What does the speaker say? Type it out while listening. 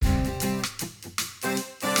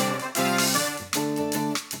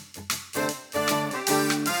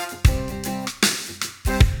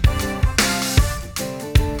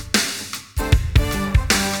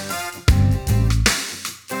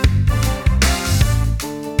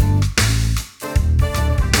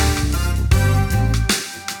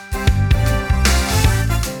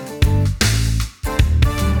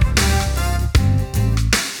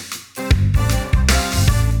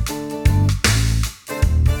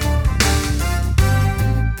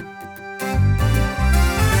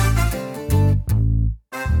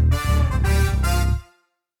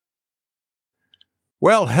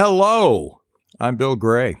Well, hello. I'm Bill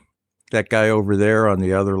Gray. That guy over there on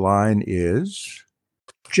the other line is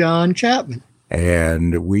John Chapman.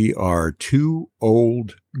 And we are two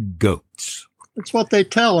old goats. That's what they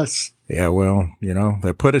tell us. Yeah, well,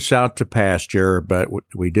 they put us out to pasture, but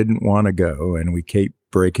we didn't want to go, and we keep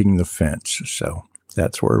breaking the fence. So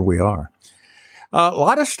that's where we are. A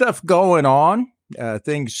lot of stuff going on,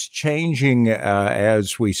 things changing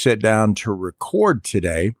as we sit down to record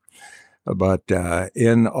today. But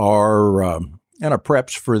in our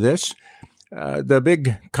preps for this, the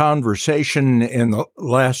big conversation in the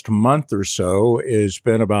last month or so has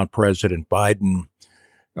been about President Biden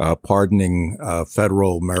pardoning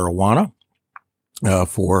federal marijuana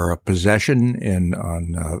for possession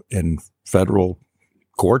in federal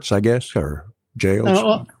courts, I guess, or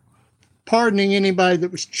jails. Pardoning anybody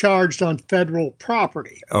that was charged on federal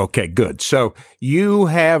property. Okay, good. So you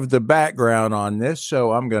have the background on this,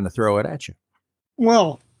 so I'm going to throw it at you.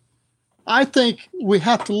 Well, I think we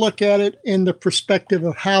have to look at it in the perspective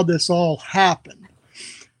of how this all happened.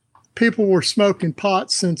 People were smoking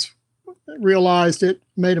pot since realized it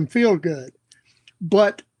made them feel good.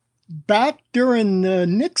 But back during the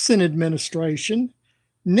Nixon administration,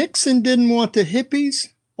 Nixon didn't want the hippies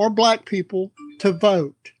or black people to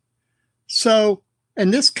vote. So,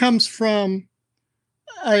 and this comes from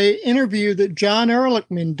an interview that John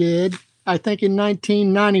Ehrlichman did, I think in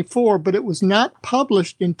 1994, but it was not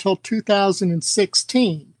published until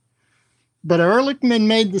 2016. But Ehrlichman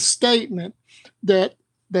made the statement that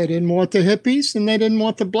they didn't want the hippies and they didn't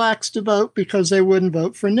want the blacks to vote because they wouldn't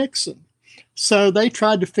vote for Nixon. So they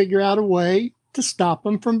tried to figure out a way to stop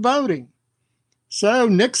them from voting. So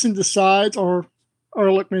Nixon decides, or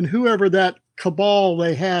Ehrlichman, whoever that cabal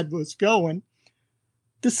they had was going,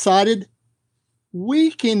 decided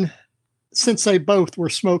we can, since they both were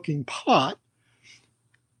smoking pot,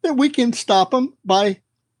 that we can stop them by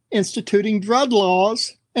instituting drug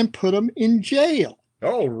laws and put them in jail.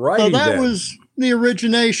 Oh, right. So that was the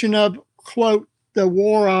origination of, quote, the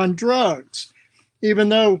war on drugs, even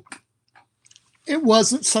though it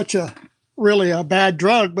wasn't such really a bad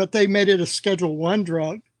drug, but they made it a Schedule I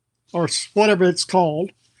drug or whatever it's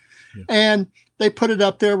called. Yeah. And they put it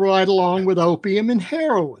up there right along with opium and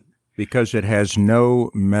heroin. Because it has no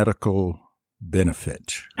medical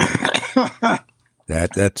benefit.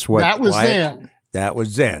 That's what that was then. That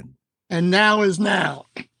was then. And now is now.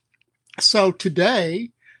 So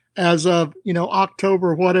today, as of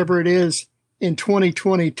October, whatever it is, in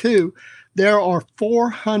 2022, there are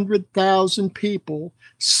 400,000 people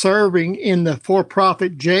serving in the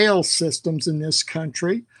for-profit jail systems in this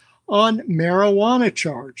country on marijuana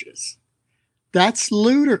charges. That's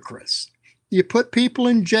ludicrous. You put people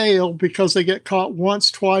in jail because they get caught once,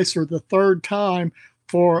 twice, or the third time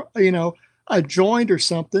for, a joint or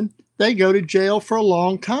something. They go to jail for a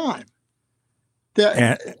long time.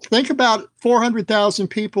 Think about 400,000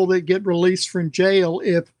 people that get released from jail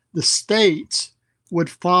if the states would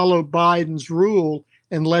follow Biden's rule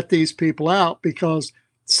and let these people out, because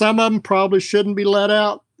some of them probably shouldn't be let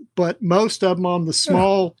out, but most of them on the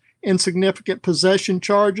small, insignificant possession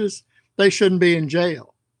charges, they shouldn't be in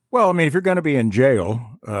jail. Well, I mean, if you're going to be in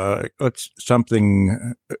jail, it's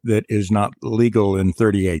something that is not legal in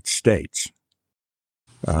 38 states.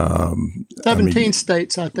 17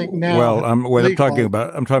 states, I think now. Well, I'm talking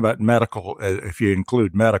about medical. If you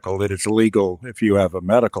include medical, that it's legal if you have a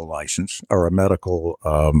medical license or a medical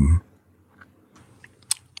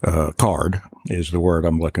card is the word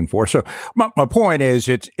I'm looking for. So my point is,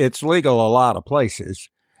 it's legal a lot of places.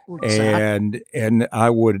 Exactly. And I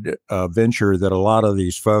would venture that a lot of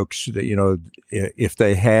these folks that, if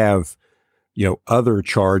they have, other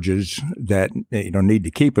charges that, need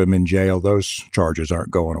to keep them in jail, those charges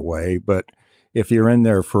aren't going away. But if you're in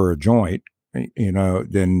there for a joint,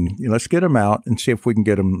 then let's get them out and see if we can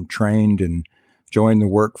get them trained and join the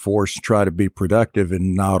workforce, try to be productive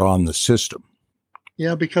and not on the system.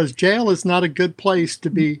 Yeah, because jail is not a good place to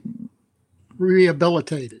be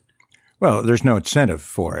rehabilitated. Well, there's no incentive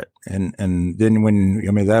for it. And then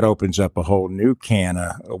that opens up a whole new can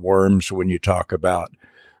of worms when you talk about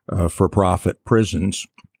for-profit prisons.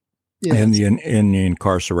 Yes. And the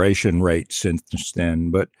incarceration rate since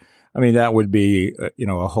then. But I mean, that would be,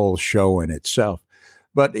 a whole show in itself.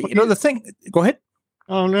 But, the thing, go ahead.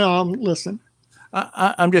 Oh, no, I'm listening.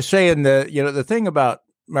 I'm just saying the thing about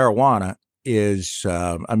marijuana is,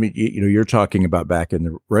 you're talking about back in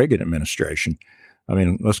the Reagan administration. I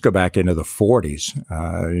mean, let's go back into the 40s.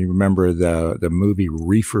 You remember the movie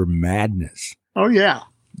Reefer Madness? Oh, yeah.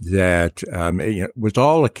 That was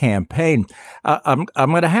all a campaign. I'm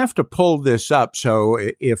going to have to pull this up. So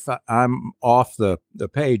if I'm off the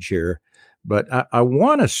page here, But I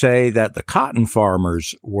want to say that the cotton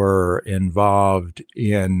farmers were involved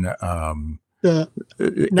in not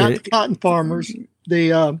the cotton farmers,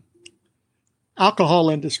 the alcohol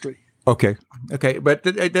industry. Okay. But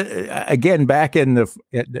again, back in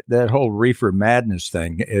that whole reefer madness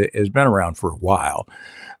thing has been around for a while.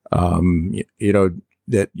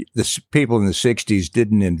 That the people in the 60s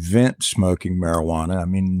didn't invent smoking marijuana. I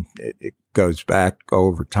mean, it goes back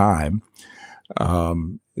over time.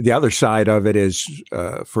 The other side of it is,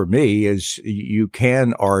 for me, is you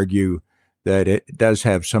can argue that it does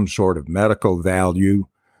have some sort of medical value,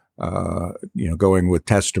 going with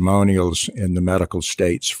testimonials in the medical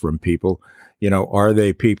states from people. Are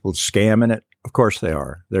they people scamming it? Of course they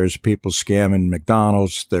are. There's people scamming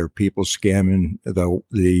McDonald's. There are people scamming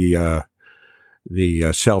the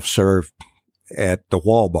self-serve at the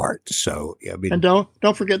Walmart. So, I mean, and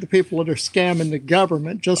don't forget the people that are scamming the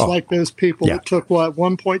government, just like those people that took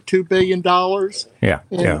 $1.2 billion.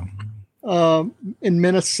 In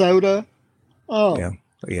Minnesota. Oh,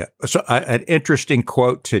 yeah. So, an interesting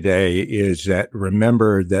quote today is that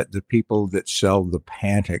remember that the people that sell the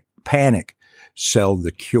panic sell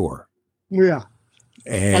the cure. Yeah,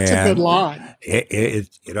 and that's a good line.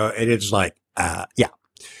 It's like, yeah.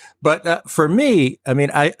 But for me, I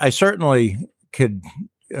mean, I certainly could,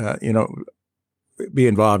 be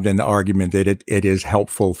involved in the argument that it is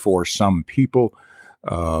helpful for some people.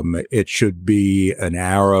 It should be an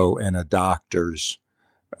arrow in a doctor's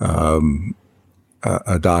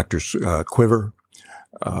quiver.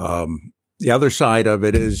 The other side of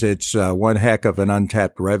it is it's one heck of an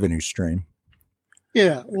untapped revenue stream.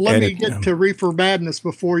 Yeah. Well, let me get to reefer madness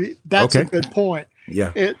before you. That's a good point.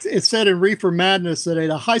 Yeah. It said in Reefer Madness that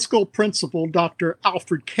a high school principal, Dr.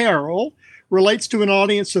 Alfred Carroll, relates to an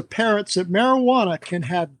audience of parents that marijuana can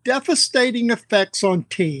have devastating effects on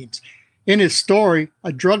teens. In his story,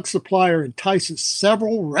 a drug supplier entices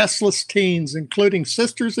several restless teens, including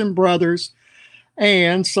sisters and brothers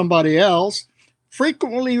and somebody else,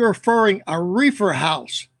 frequently referring a reefer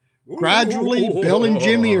house. Gradually, Bill and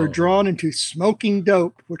Jimmy are drawn into smoking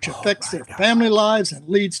dope, which affects their family lives and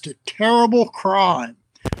leads to terrible crime.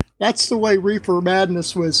 That's the way Reefer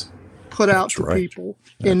Madness was put out to people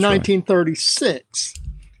in 1936.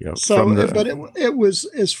 Yep. So, but it was,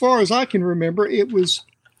 as far as I can remember, it was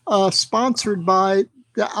sponsored by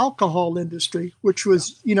the alcohol industry, which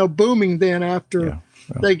was, booming then after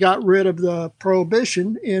they got rid of the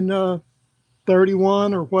prohibition in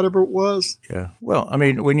 31 or whatever it was. Yeah. Well, I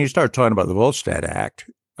mean, when you start talking about the Volstead Act,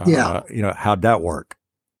 how'd that work?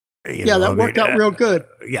 That worked out real good.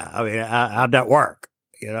 I mean, how'd that work?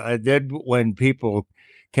 And then when people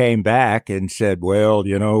came back and said, well,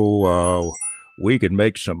 we can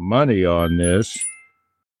make some money on this.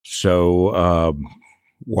 So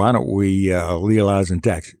why don't we legalize and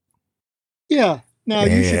tax it? Yeah. Now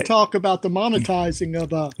you should talk about the monetizing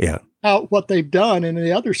of what they've done in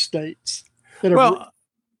the other states. Well,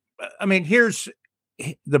 I mean, here's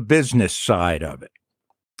the business side of it.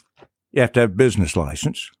 You have to have a business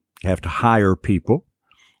license. You have to hire people.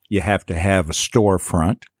 You have to have a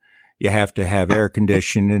storefront. You have to have air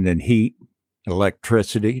conditioning and heat,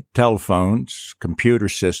 electricity, telephones, computer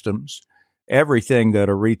systems, everything that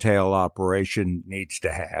a retail operation needs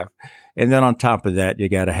to have. And then on top of that, you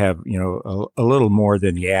got to have, a little more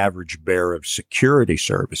than the average bear of security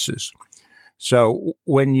services. So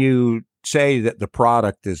when you say that the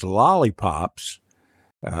product is lollipops,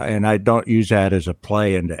 and I don't use that as a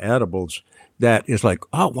play into edibles, that is like,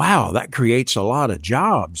 oh, wow, that creates a lot of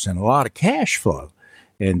jobs and a lot of cash flow.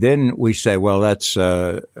 And then we say, well, that's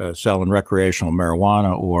selling recreational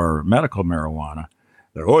marijuana or medical marijuana.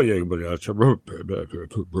 Oh, yeah, but that's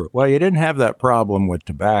well, you didn't have that problem with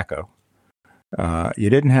tobacco. You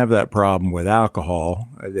didn't have that problem with alcohol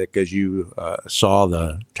because you saw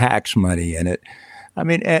the tax money in it. I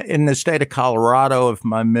mean, in the state of Colorado, if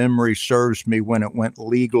my memory serves me, when it went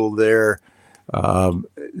legal there,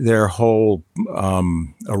 their whole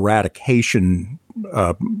eradication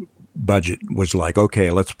budget was like, okay,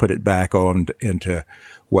 let's put it back on into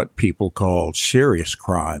what people call serious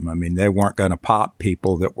crime. I mean, they weren't going to pop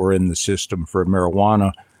people that were in the system for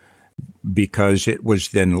marijuana because it was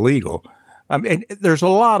then legal. I mean, there's a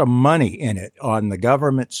lot of money in it on the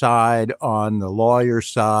government side, on the lawyer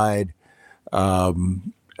side.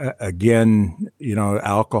 Again,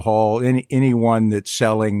 alcohol, anyone that's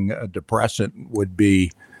selling a depressant would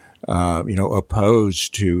be,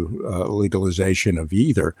 opposed to legalization of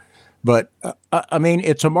either. But I mean,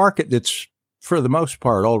 it's a market that's for the most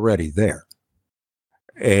part already there.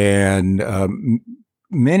 And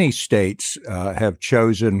many states have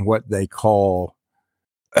chosen what they call,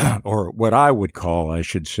 or what I would call, I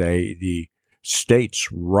should say, the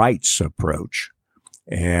states' rights approach.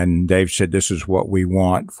 And they've said, this is what we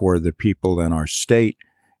want for the people in our state,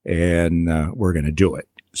 and we're going to do it.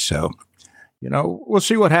 So, we'll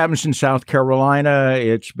see what happens in South Carolina.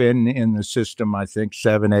 It's been in the system, I think,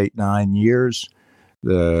 7, 8, 9 years.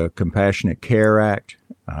 The Compassionate Care Act.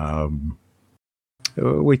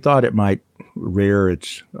 We thought it might rear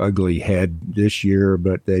its ugly head this year,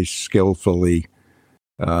 but they skillfully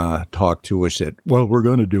talked to us that, well, we're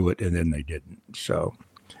going to do it, and then they didn't. So,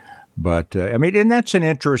 but and that's an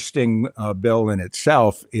interesting bill in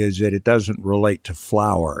itself, is that it doesn't relate to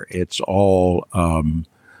flour. It's all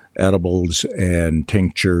edibles and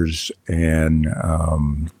tinctures and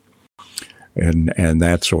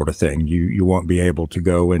that sort of thing. You won't be able to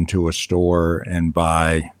go into a store and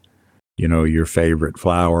buy, your favorite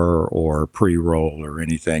flour or pre-roll or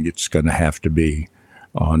anything. It's going to have to be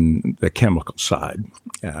on the chemical side.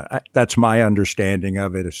 That's my understanding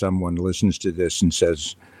of it. If someone listens to this and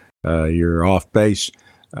says you're off base,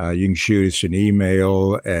 you can shoot us an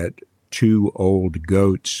email at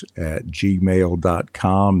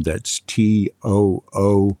twooldgoats@gmail.com. That's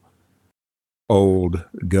TOO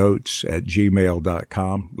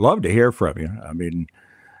oldgoats@gmail.com. Love to hear from you.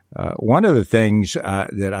 One of the things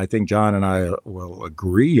that I think John and I will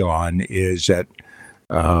agree on is that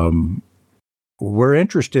we're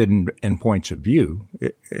interested in points of view.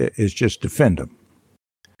 It's just defend them.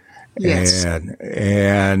 Yes. And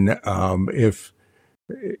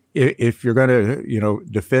if you're going to,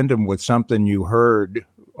 defend them with something you heard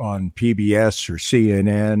on PBS or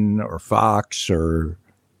CNN or Fox or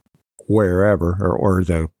wherever, or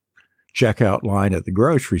the checkout line at the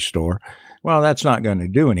grocery store, well, that's not going to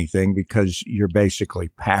do anything, because you're basically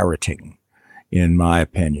parroting, in my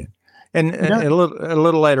opinion. And a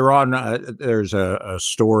little later on, there's a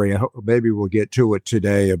story. Maybe we'll get to it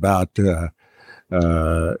today about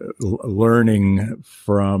learning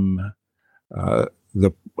from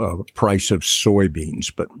the price of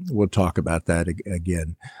soybeans, but we'll talk about that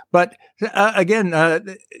again. But again,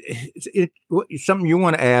 something you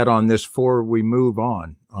want to add on this before we move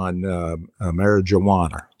on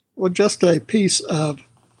marijuana? Well, just a piece of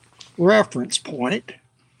reference point.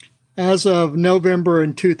 As of November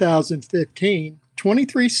in 2015,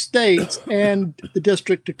 23 states and the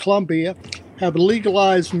District of Columbia have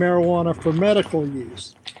legalized marijuana for medical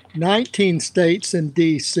use. 19 states and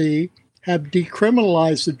D.C. have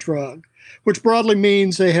decriminalized the drug, which broadly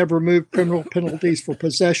means they have removed criminal penalties for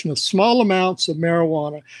possession of small amounts of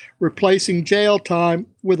marijuana, replacing jail time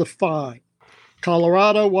with a fine.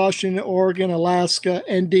 Colorado, Washington, Oregon, Alaska,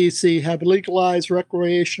 and D.C. have legalized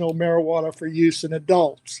recreational marijuana for use in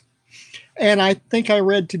adults. And I think I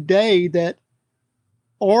read today that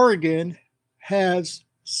Oregon has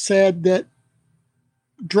said that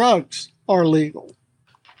drugs are legal.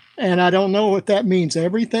 And I don't know if that means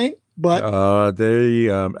everything, but I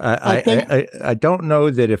don't know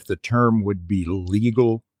that if the term would be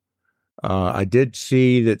legal. I did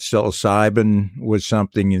see that psilocybin was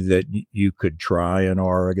something that you could try in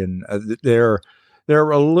Oregon. They're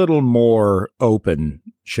a little more open,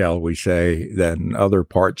 shall we say, than other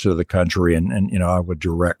parts of the country. And I would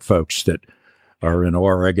direct folks that are in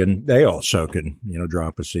Oregon. They also can,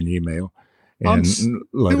 drop us an email. I'm too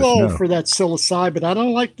old for that psilocybin. I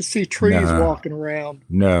don't like to see trees walking around.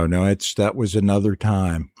 No, that was another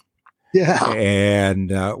time. Yeah.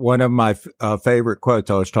 And one of my favorite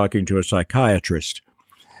quotes, I was talking to a psychiatrist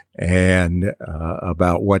and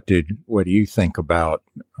about what do you think about,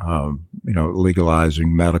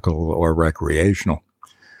 legalizing medical or recreational?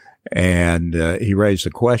 And he raised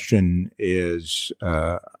the question is,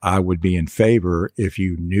 I would be in favor if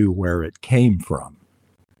you knew where it came from.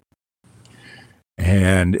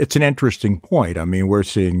 And it's an interesting point. We're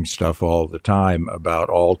seeing stuff all the time about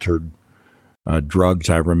altered drugs.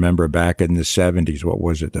 I remember back in the 70s, what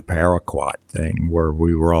was it, the paraquat thing, where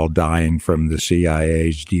we were all dying from the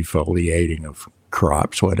CIA's defoliating of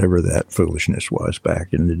crops, whatever that foolishness was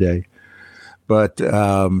back in the day. But,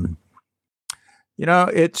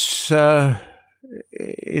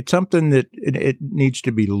 it's something that it needs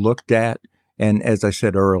to be looked at. And as I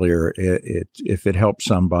said earlier, if it helps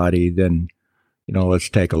somebody, then let's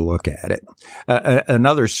take a look at it.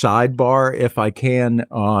 Another sidebar, if I can,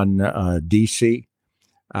 on DC.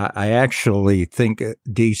 I actually think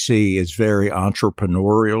DC is very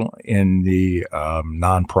entrepreneurial in the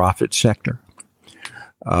nonprofit sector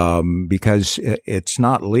because it's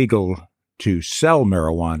not legal to sell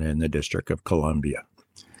marijuana in the District of Columbia,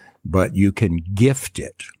 but you can gift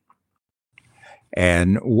it.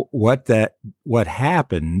 And what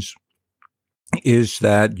happens is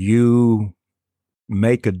that you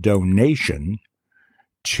make a donation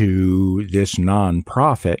to this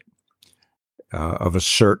nonprofit of a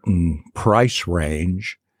certain price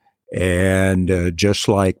range. And just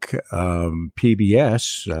like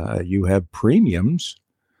PBS, you have premiums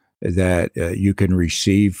that you can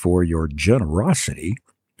receive for your generosity.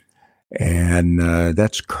 And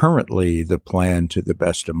that's currently the plan, to the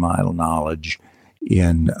best of my knowledge,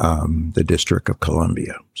 in the District of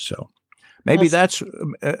Columbia. So maybe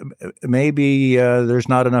there's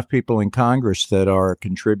not enough people in Congress that are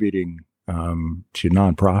contributing to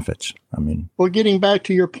nonprofits. I mean, well, getting back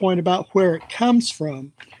to your point about where it comes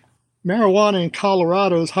from, marijuana in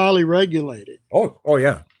Colorado is highly regulated. Oh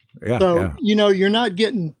yeah. Yeah. So, yeah. You're not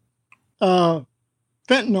getting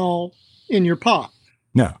fentanyl in your pot.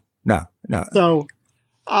 No. So,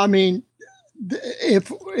 I mean,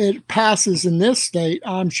 if it passes in this state,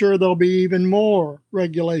 I'm sure there'll be even more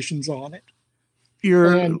regulations on it.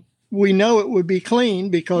 And we know it would be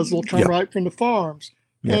clean because it'll come right from the farms.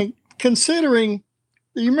 Yeah. And considering,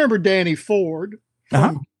 you remember Danny Ford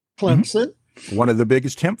from Clemson? Mm-hmm. One of the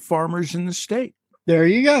biggest hemp farmers in the state. There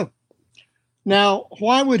you go. Now,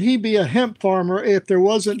 why would he be a hemp farmer if there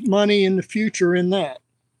wasn't money in the future in that?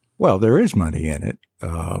 Well, there is money in it.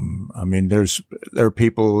 I mean, there are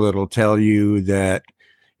people that'll tell you that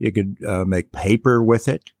you could make paper with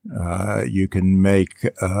it. You can make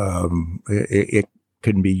it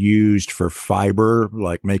can be used for fiber,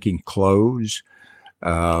 like making clothes.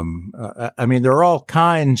 I mean, there are all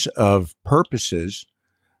kinds of purposes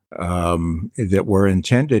that were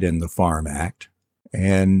intended in the Farm Act,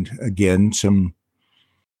 and again, some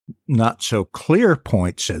not so clear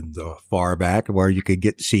points in the Farm Act where you could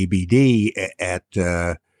get CBD at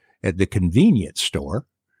the convenience store.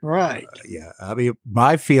 Right. Yeah. I mean,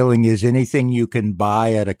 my feeling is anything you can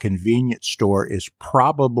buy at a convenience store is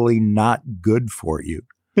probably not good for you.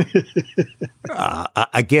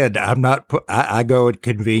 Again, I go at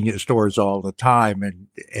convenience stores all the time, and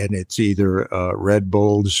it's either Red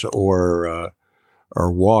Bulls or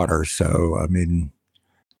water. So, I mean,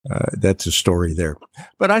 that's a story there.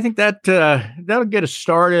 But I think that that'll get us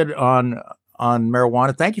started on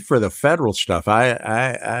marijuana. Thank you for the federal stuff.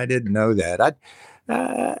 I didn't know that.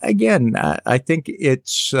 I think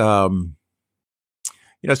it's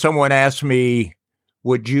someone asked me,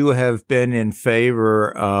 would you have been in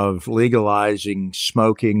favor of legalizing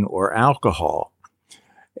smoking or alcohol?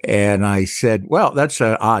 And I said, well, that's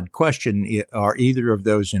an odd question. Are either of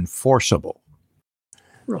those enforceable?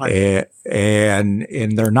 Right. And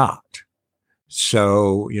they're not.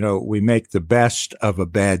 So, we make the best of a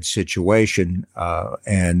bad situation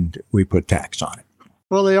and we put tax on it.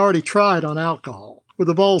 Well, they already tried on alcohol with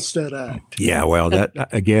the Volstead Act. Yeah, well, that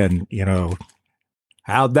again,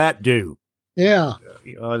 how'd that do? Yeah.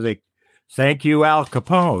 Thank you, Al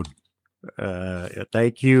Capone.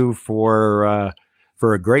 Thank you for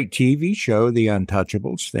a great TV show, The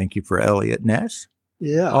Untouchables. Thank you for Elliot Ness.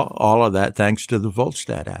 Yeah. All of that thanks to the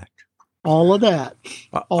Volstead Act. All of that.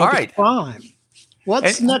 All right. Crime.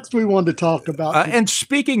 What's next we want to talk about? And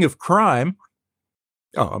speaking of crime,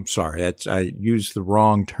 I'm sorry, I used the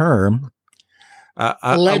wrong term.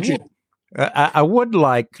 Alleged. I would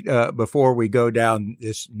like, before we go down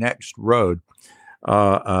this next road,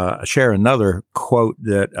 share another quote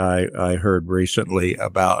that I heard recently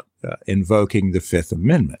about invoking the Fifth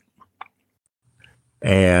Amendment.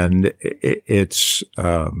 And it's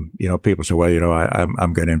people say, well,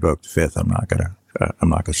 I'm going to invoke the Fifth. I'm not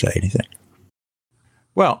going to say anything.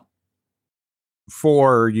 Well,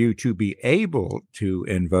 for you to be able to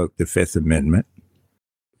invoke the Fifth Amendment,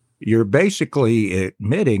 you're basically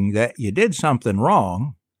admitting that you did something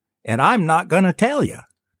wrong, and I'm not going to tell you.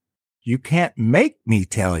 You can't make me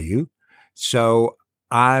tell you. So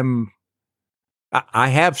I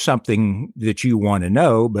have something that you want to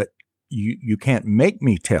know, but you can't make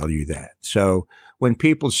me tell you that. So when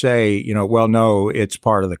people say, well, no, it's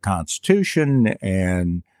part of the Constitution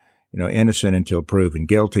and, innocent until proven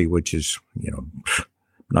guilty, which is,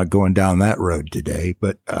 not going down that road today.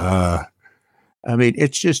 But, I mean,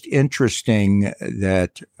 it's just interesting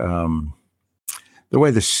that the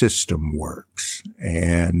way the system works,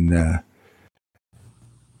 and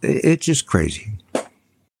it's just crazy.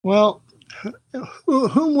 Well,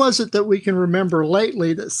 whom was it that we can remember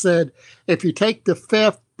lately that said, if you take the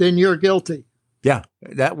Fifth, then you're guilty? Yeah,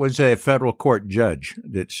 that was a federal court judge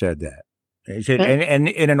that said that. He said, and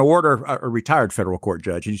in an order, a retired federal court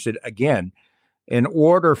judge, he said, again, in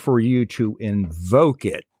order for you to invoke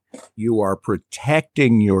it, you are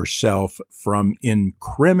protecting yourself from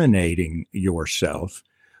incriminating yourself,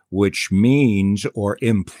 which means or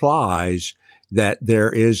implies that there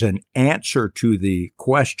is an answer to the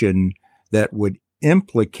question that would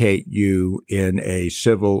implicate you in a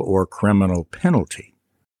civil or criminal penalty.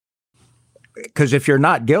 Because if you're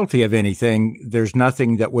not guilty of anything, there's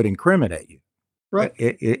nothing that would incriminate you. Right.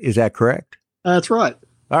 Is that correct? That's right.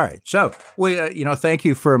 All right. So we, thank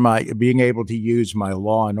you for my being able to use my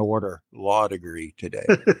law and order law degree today.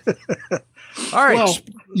 All right. Well,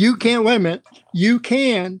 you can't, wait a minute. You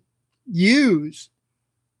can use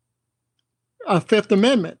a Fifth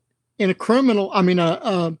Amendment in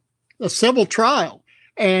a civil trial,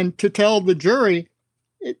 and to tell the jury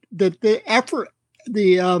that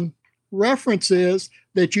the reference is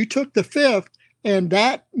that you took the Fifth, and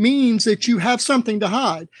that means that you have something to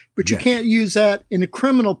hide, but you can't use that in the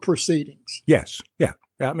criminal proceedings. Yes. Yeah.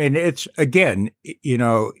 I mean, it's, again,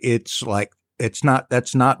 it's like, that's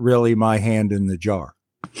not really my hand in the jar.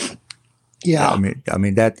 Yeah. I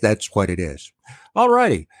mean, that's what it is. All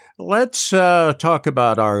righty. Let's talk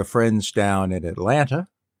about our friends down in Atlanta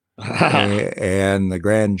and the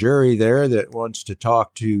grand jury there that wants to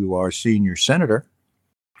talk to our senior senator.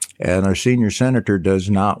 And our senior senator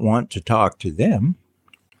does not want to talk to them.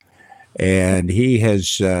 And he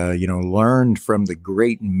has, learned from the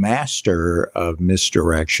great master of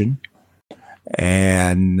misdirection.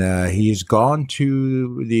 And he's gone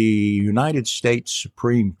to the United States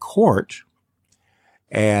Supreme Court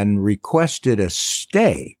and requested a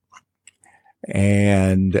stay.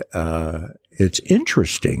 And it's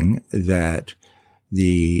interesting that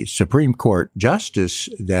the Supreme Court justice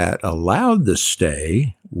that allowed the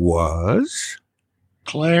stay was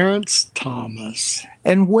Clarence Thomas.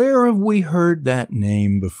 And where have we heard that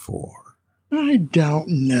name before? I don't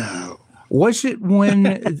know. Was it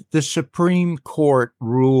when the Supreme Court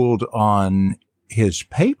ruled on his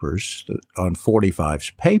papers, on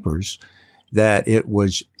 45's papers, that it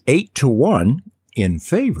was 8-1 in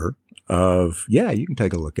favor of, you can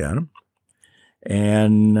take a look at them.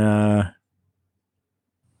 And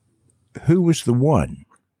who was the one?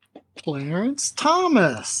 Clarence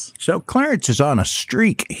Thomas. So Clarence is on a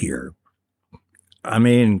streak here. I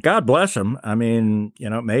mean, God bless him. I mean,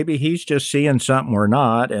 maybe he's just seeing something we're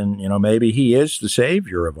not, and, maybe he is the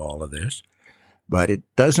savior of all of this, but it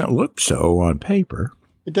doesn't look so on paper.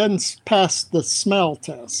 It doesn't pass the smell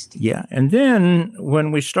test. Yeah. And then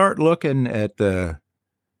when we start looking at the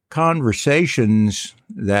conversations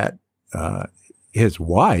that his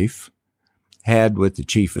wife had with the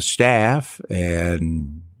chief of staff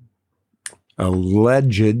and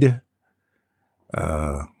alleged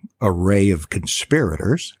array of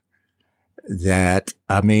conspirators, that,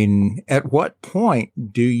 I mean, at what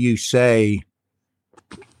point do you say,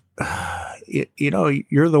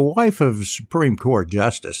 you're the wife of Supreme Court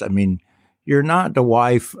Justice? I mean, you're not the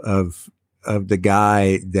wife of the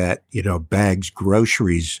guy that, bags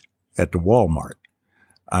groceries at the Walmart.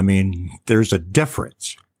 I mean, there's a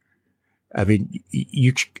difference. I mean,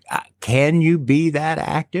 can you be that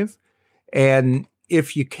active? And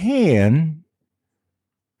if you can,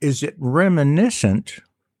 is it reminiscent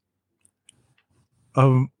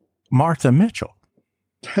of Martha Mitchell?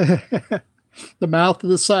 The mouth of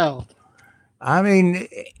the South. I mean,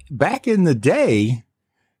 back in the day,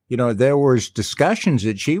 there was discussions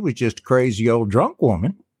that she was just a crazy old drunk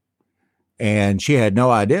woman, and she had no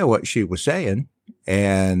idea what she was saying.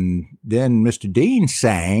 And then Mr. Dean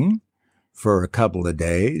sang for a couple of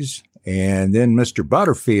days, and then Mr.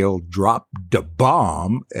 Butterfield dropped the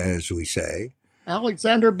bomb, as we say.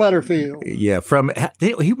 Alexander Butterfield. Yeah,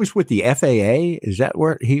 he was with the FAA. Is that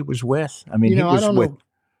where he was with? I mean, he was with.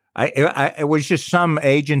 It was just some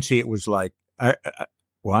agency. It was like,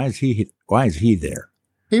 why is he there?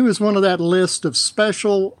 He was one of that list of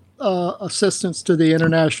special assistants to the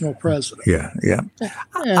international president. Yeah, yeah.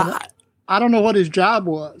 And I don't know what his job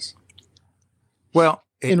was. Well,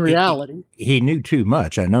 in reality, he knew too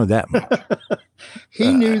much. I know that much.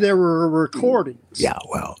 He knew there were recordings. Yeah,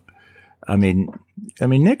 well, I mean,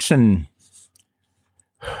 Nixon.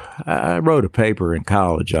 I wrote a paper in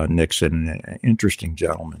college on Nixon, an interesting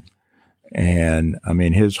gentleman, and I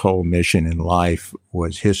mean, his whole mission in life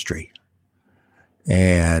was history,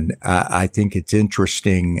 and I think it's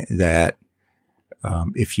interesting that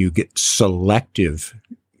if you get selective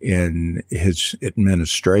in his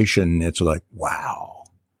administration, it's like, wow,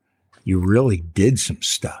 you really did some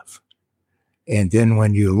stuff. And then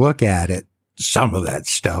when you look at it, some of that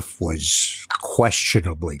stuff was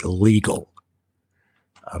questionably legal.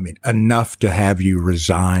 I mean, enough to have you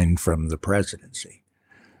resign from the presidency.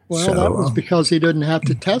 Well, that was because he didn't have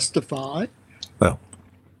to testify. Well,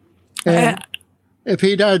 and if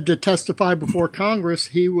he'd had to testify before Congress,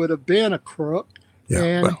 he would have been a crook,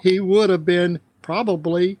 and he would have been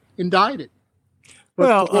probably indicted.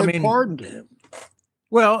 But I mean, pardoned him.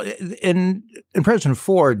 Well, and President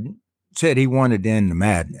Ford said he wanted to end the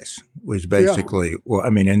madness. Was basically well, I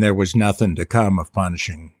mean, and there was nothing to come of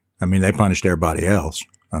punishing. I mean, they punished everybody else.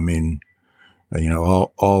 I mean,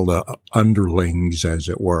 all the underlings, as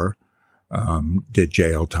it were, did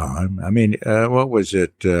jail time. I mean, what was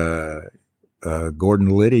it? Gordon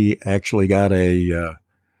Liddy actually got his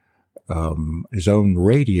own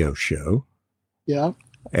radio show. Yeah.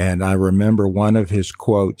 And I remember one of his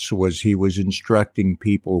quotes was he was instructing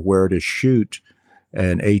people where to shoot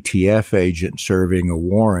an ATF agent serving a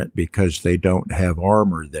warrant because they don't have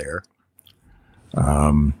armor there.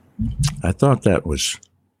 I thought that was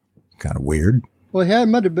kind of weird. Well, he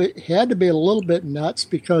had to be a little bit nuts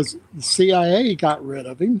because the CIA got rid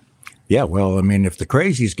of him. Yeah, well, I mean, if the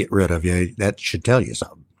crazies get rid of you, that should tell you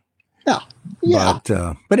something. Yeah.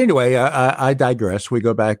 But anyway, I digress. We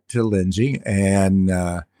go back to Lindsey, and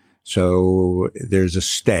so there's a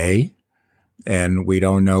stay, and we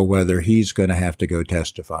don't know whether he's going to have to go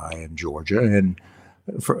testify in Georgia, and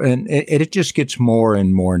it just gets more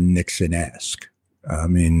and more Nixon-esque. I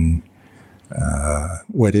mean,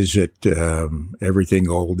 what is it? Everything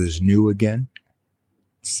old is new again.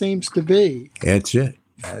 Seems to be. That's it.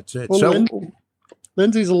 Well, So,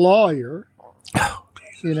 Lindsey's a lawyer. oh,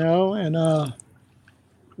 And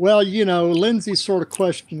Lindsey's sort of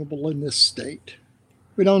questionable in this state.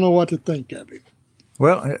 We don't know what to think of him.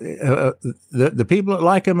 well, the people that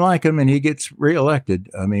like him, and he gets reelected.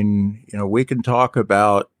 I mean, we can talk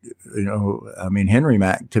about, I mean, Henry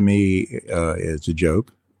Mack to me is a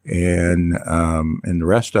joke, and the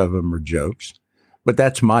rest of them are jokes. But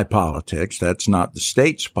that's my politics. That's not the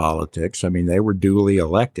state's politics. I mean, they were duly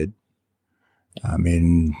elected. I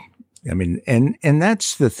mean, and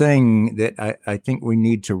that's the thing that I think we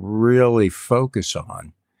need to really focus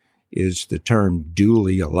on is the term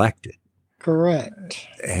duly elected. Correct.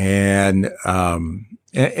 And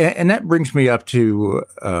that brings me up to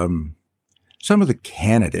some of the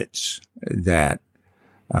candidates that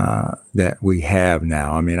we have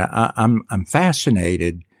now. I mean, I'm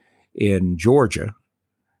fascinated in Georgia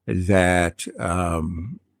that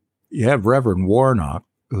you have Reverend Warnock,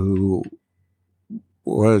 who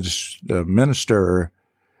was the minister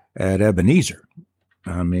at Ebenezer.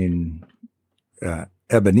 I mean,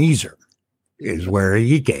 Ebenezer is where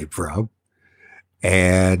he came from.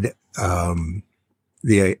 And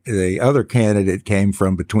the other candidate came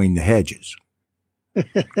from between the hedges. Good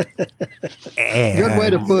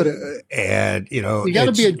way to put it. And you got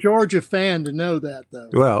to be a Georgia fan to know that,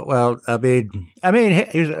 though. Well, I mean,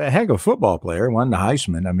 he was a heck of a football player, won the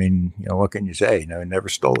Heisman. I mean, what can you say? He never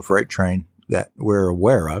stole a freight train that we're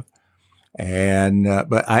aware of. And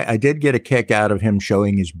but I did get a kick out of him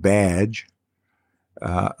showing his badge.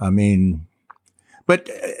 I mean, but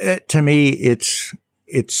to me, it's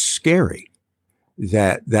scary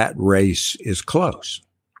that race is close.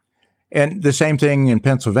 And the same thing in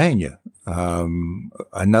Pennsylvania.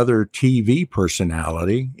 Another TV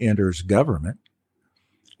personality enters government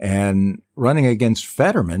and running against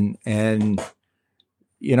Fetterman. And,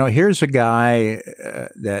 here's a guy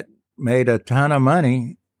that made a ton of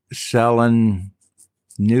money selling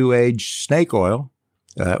new age snake oil.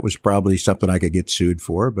 That was probably something I could get sued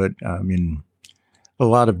for, but I mean, a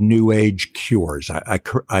lot of new age cures. I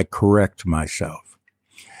correct myself.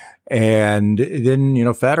 And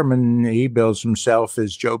then, Fetterman, he bills himself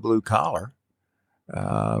as Joe Blue Collar.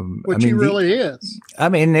 Which he really is. I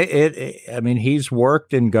mean, he's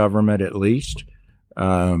worked in government at least.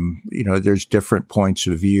 There's different points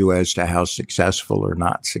of view as to how successful or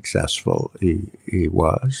not successful he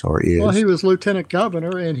was or is. Well, he was lieutenant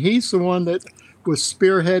governor, and he's the one that was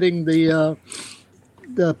spearheading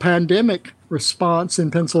the pandemic response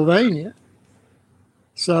in Pennsylvania.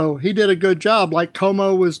 So he did a good job. Like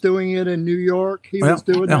Como was doing it in New York, he was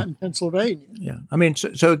doing that in Pennsylvania. Yeah, I mean,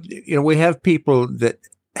 so we have people that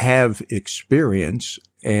have experience,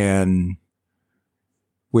 and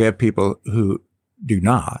we have people who do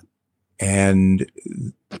not, and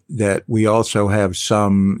that we also have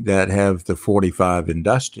some that have the 45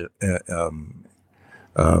 industrial. The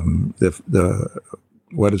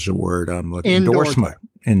what is the word I'm looking?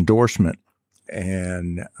 Endorsement,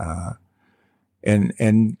 and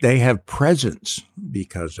they have presence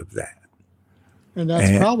because of that. And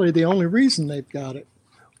that's probably the only reason they've got it.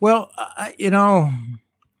 Well, I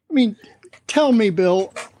mean, tell me,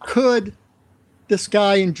 Bill, could this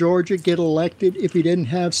guy in Georgia get elected if he didn't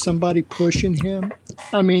have somebody pushing him?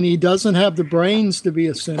 I mean, he doesn't have the brains to be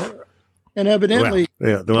a senator. And evidently, we'd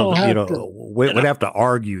have to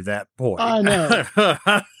argue that point. I know.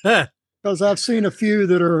 Because I've seen a few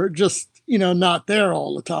that are just, not there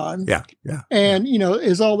all the time. Yeah. Yeah. And,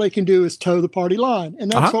 is all they can do is toe the party line.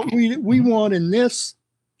 And that's what we want in this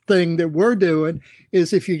thing that we're doing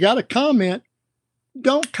is if you got a comment,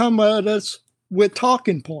 don't come at us with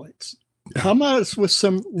talking points. Come at us with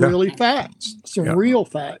some really facts, some real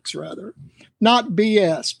facts rather, not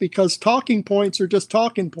BS, because talking points are just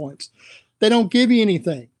talking points. They don't give you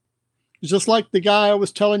anything. It's just like the guy I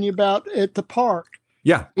was telling you about at the park.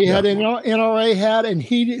 Yeah. He had an NRA hat and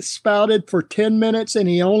he spouted for 10 minutes and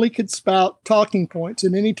he only could spout talking points.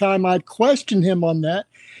 And anytime I'd question him on that,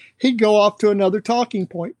 he'd go off to another talking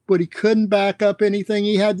point, but he couldn't back up anything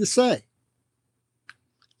he had to say.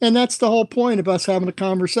 And that's the whole point of us having a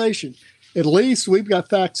conversation. At least we've got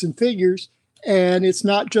facts and figures, and it's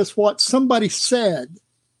not just what somebody said.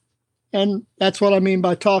 And that's what I mean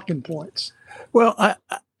by talking points. Well,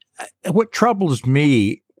 what troubles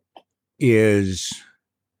me is,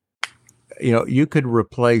 you could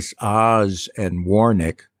replace Oz and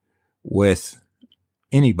Warnick with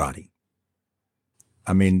anybody.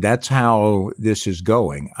 I mean, that's how this is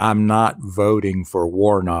going. I'm not voting for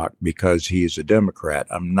Warnock because he's a Democrat.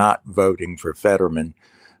 I'm not voting for Fetterman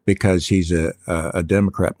because he's a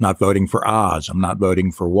Democrat. I'm not voting for Oz. I'm not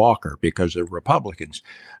voting for Walker because they're Republicans.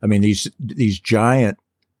 I mean, these giant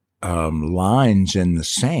lines in the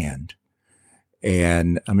sand.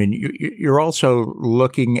 And I mean, you're also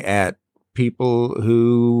looking at people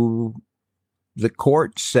who the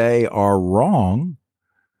courts say are wrong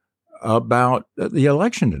about the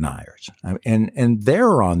election deniers, and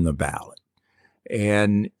they're on the ballot.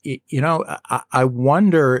 And, I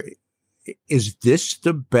wonder, is this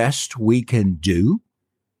the best we can do?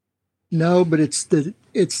 No, but it's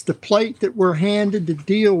the plate that we're handed to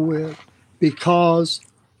deal with because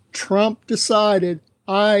Trump decided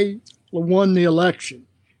I won the election.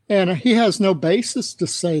 And he has no basis to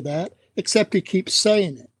say that, except he keeps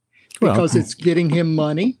saying it because it's getting him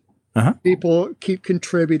money. People keep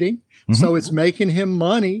contributing. So it's making him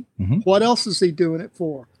money. What else is he doing it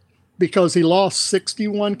for? Because he lost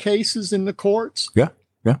 61 cases in the courts. Yeah.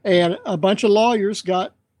 And a bunch of lawyers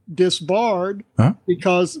got disbarred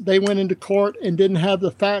because they went into court and didn't have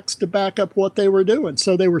the facts to back up what they were doing.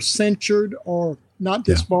 So they were censured, or not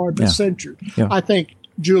disbarred, but censured. Yeah. I think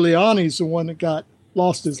Giuliani's the one that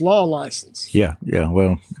lost his law license. Yeah.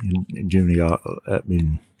 Well, Giuliani, I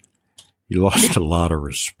mean, he lost a lot of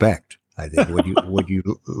respect. I think when you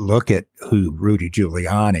look at who Rudy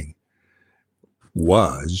Giuliani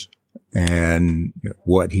was and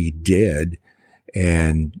what he did,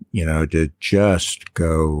 and to just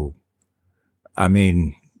go, I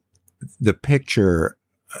mean, the picture,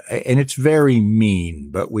 and it's very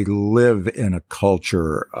mean, but we live in a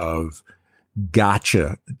culture of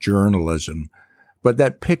gotcha journalism. But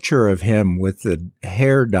that picture of him with the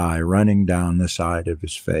hair dye running down the side of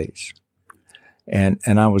his face. And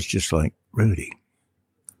I was just like, Rudy,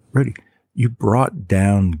 you brought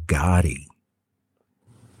down Gotti.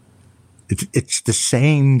 It's the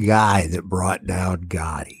same guy that brought down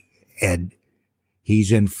Gotti. And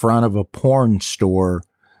he's in front of a porn store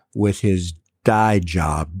with his dye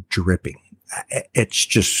job dripping. It's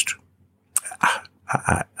just,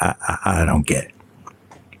 I don't get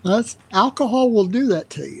it. Alcohol will do that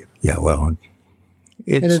to you. Yeah, well,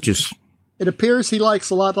 it appears he likes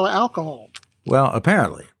a lot of alcohol. Well,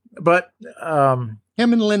 apparently. But him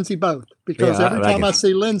and Lindsay both, because every time I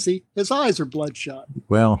see Lindsay, his eyes are bloodshot.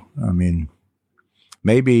 Well, I mean,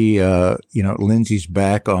 maybe Lindsay's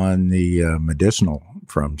back on the medicinal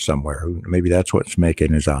from somewhere. Maybe that's what's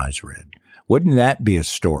making his eyes red. Wouldn't that be a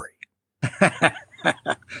story?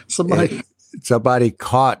 Somebody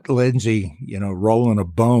caught Lindsay, rolling a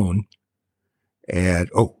bone, and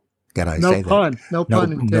gotta say that? No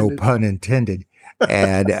pun intended. No pun intended.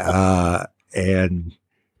 And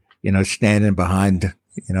standing behind,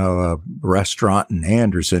 a restaurant in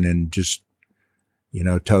Anderson and just,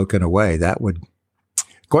 token away. That would,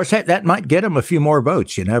 of course, that might get him a few more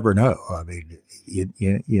votes. You never know. I mean,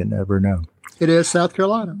 you never know. It is South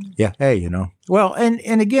Carolina. Yeah. Hey, well,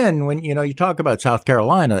 and again, when, you talk about South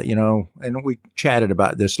Carolina, and we chatted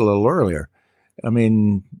about this a little earlier. I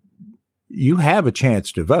mean, you have a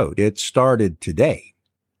chance to vote. It started today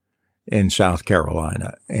in South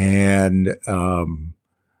Carolina, and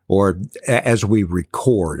or as we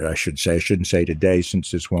record, I should say. I shouldn't say today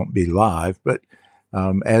since this won't be live, but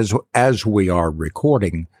as we are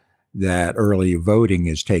recording, that early voting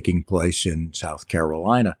is taking place in South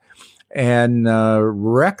Carolina, and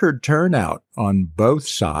record turnout on both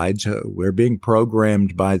sides. We're being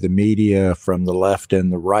programmed by the media from the left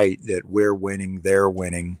and the right that we're winning, they're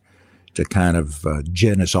winning, to kind of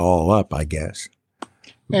gin us all up, I guess.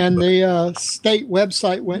 And the state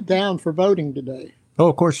website went down for voting today. Oh,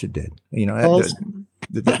 of course it did. Hey,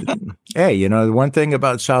 the one thing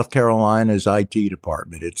about South Carolina's IT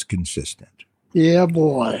department, it's consistent. Yeah,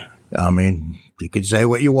 boy. I mean, you can say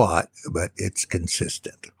what you want, but it's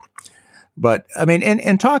consistent. But I mean,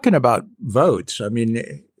 and talking about votes, I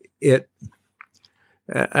mean,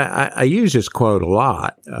 I use this quote a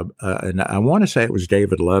lot, and I want to say it was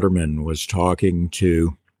David Letterman was talking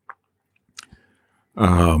to,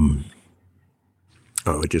 Tom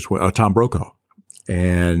Brokaw,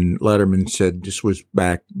 and Letterman said this was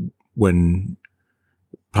back when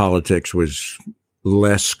politics was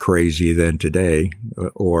less crazy than today,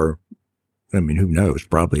 or, I mean, who knows,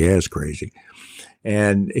 probably as crazy.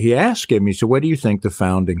 And he asked him, he said, what do you think the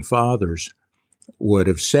founding fathers would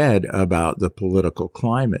have said about the political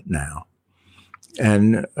climate now?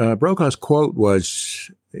 And Brokaw's quote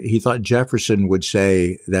was, he thought Jefferson would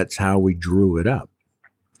say, that's how we drew it up.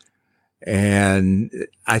 And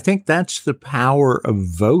I think that's the power of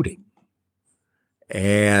voting.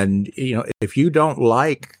 And, if you don't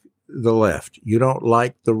like the left, you don't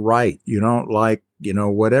like the right, you don't like,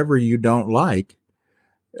 whatever you don't like,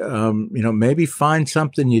 maybe find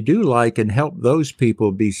something you do like and help those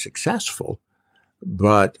people be successful.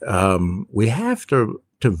 But we have to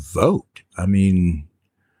vote. I mean,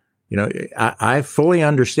 I fully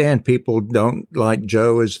understand people don't like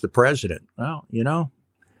Joe as the president. Well,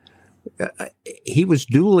 he was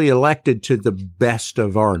duly elected to the best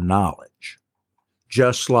of our knowledge,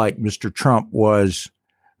 just like Mr. Trump was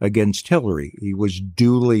against Hillary. He was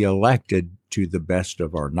duly elected to the best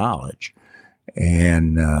of our knowledge.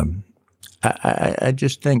 And I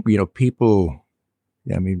just think, people,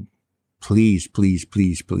 I mean, please, please,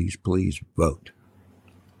 please, please, please vote.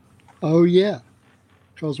 Oh, yeah,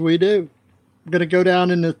 because we do. We're going to go down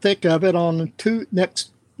in the thick of it on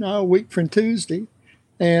next week from Tuesday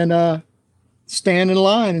and stand in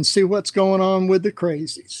line and see what's going on with the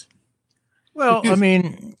crazies. Well, I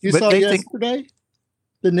mean, you saw yesterday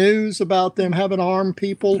the news about them having armed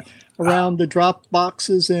people around the drop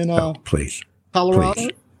boxes in please, Colorado?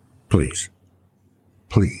 Please.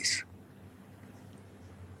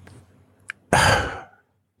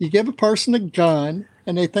 You give a person a gun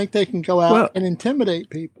and they think they can go out and intimidate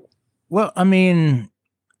people. Well, I mean,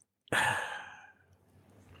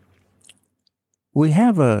 we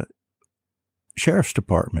have a sheriff's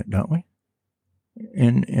department, don't we?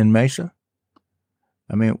 In Mesa?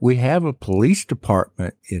 I mean, we have a police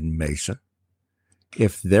department in Mesa.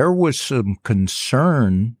 If there was some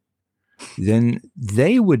concern, then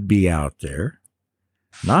they would be out there,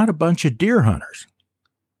 not a bunch of deer hunters.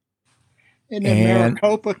 In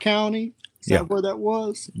Maricopa County? Is that where that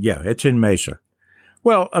was? Yeah, it's in Mesa.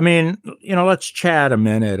 Well, I mean, let's chat a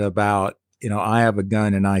minute about, I have a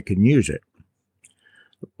gun and I can use it.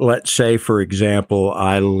 Let's say, for example,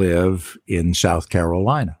 I live in South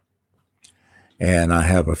Carolina and I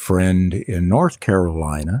have a friend in North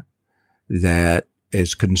Carolina that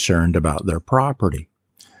is concerned about their property.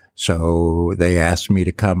 So they asked me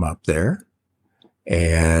to come up there,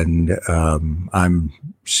 and I'm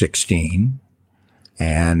 16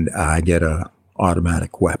 and I get a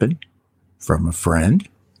automatic weapon from a friend.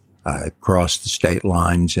 I cross the state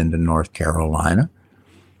lines into North Carolina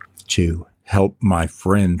to help my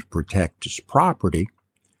friend protect his property.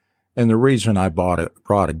 And the reason I brought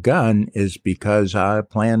a gun is because I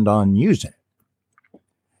planned on using it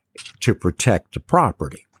to protect the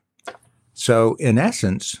property. So in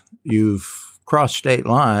essence, you've crossed state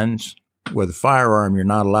lines with a firearm you're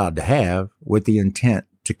not allowed to have with the intent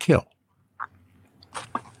to kill.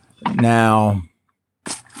 Now,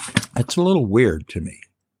 that's a little weird to me.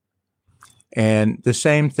 And the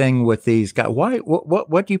same thing with these guys.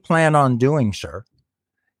 What do you plan on doing, sir?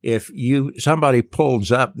 If somebody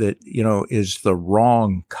pulls up that, is the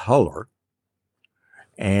wrong color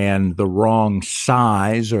and the wrong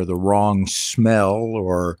size or the wrong smell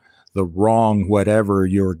or the wrong whatever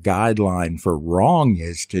your guideline for wrong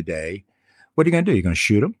is today, what are you going to do? You're going to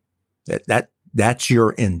shoot them? That's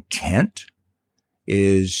your intent,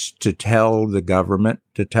 is to tell the government,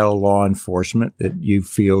 to tell law enforcement that you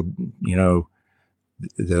feel,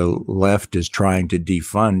 the left is trying to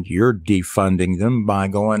defund. You're defunding them by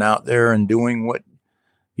going out there and doing what,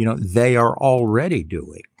 they are already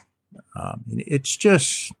doing. It's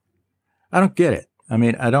just, I don't get it.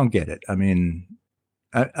 I don't get it. I mean,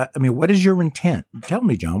 what is your intent? Tell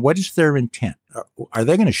me, John, what is their intent? Are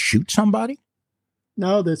they going to shoot somebody?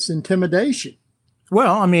 No, that's intimidation.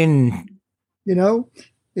 Well,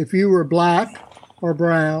 if you were black or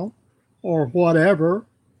brown or whatever,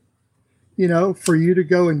 for you to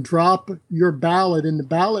go and drop your ballot in the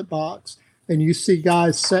ballot box and you see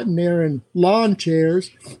guys sitting there in lawn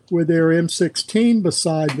chairs with their M16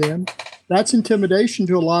 beside them, that's intimidation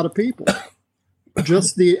to a lot of people.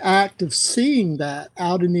 Just the act of seeing that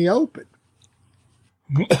out in the open.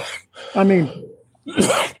 I mean,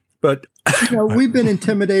 but we've been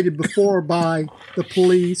intimidated before by the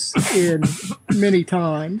police in many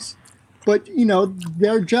times, but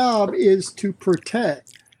their job is to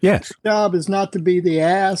protect. Yes. Their job is not to be the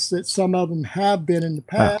ass that some of them have been in the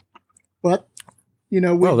past, but we've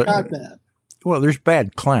got that. Well, there's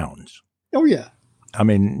bad clowns. Oh yeah. I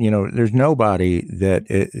mean, there's nobody that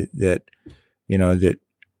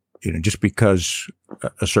just because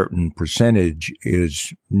a certain percentage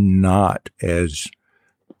is not as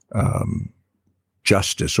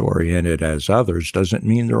justice oriented as others doesn't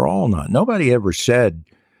mean they're all not. Nobody ever said,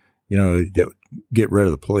 that get rid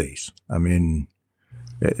of the police. I mean,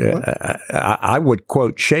 I would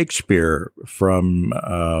quote Shakespeare from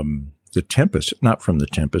The Tempest, not from The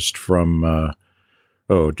Tempest, from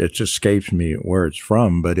it just escapes me where it's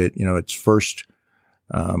from, but it's first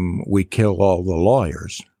we kill all the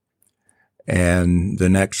lawyers, and the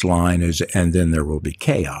next line is, and then there will be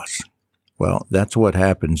chaos. Well, that's what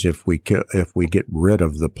happens if we get rid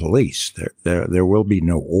of the police. There will be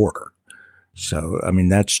no order. So I mean,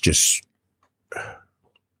 that's just,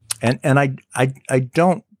 and I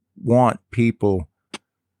don't want people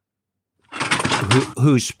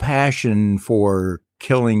whose passion for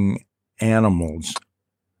killing animals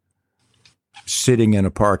sitting in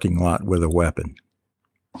a parking lot with a weapon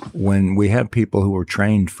when we have people who are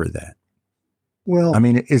trained for that. Well, I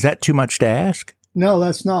mean, is that too much to ask? No,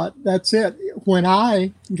 that's not. That's it. When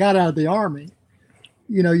I got out of the Army,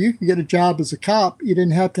 you could get a job as a cop. You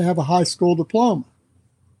didn't have to have a high school diploma.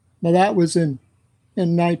 Now, that was in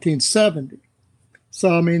 1970.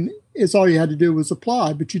 So, I mean, it's all you had to do was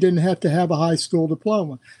apply, but you didn't have to have a high school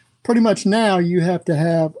diploma. Pretty much now you have to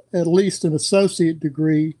have at least an associate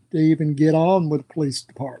degree to even get on with the police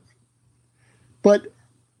department. But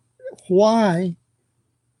why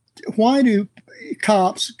do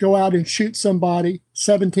cops go out and shoot somebody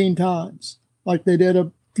 17 times like they did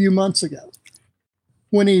a few months ago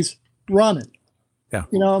when he's running? Yeah.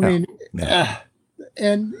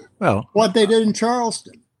 And what they did in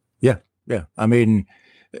Charleston. Yeah. Yeah. I mean,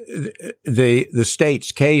 the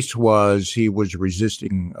state's case was he was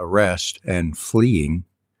resisting arrest and fleeing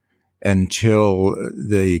until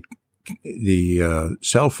the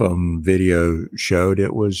cell phone video showed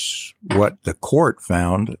it was what the court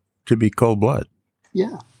found to be cold blood.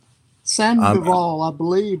 Yeah. Sandoval, I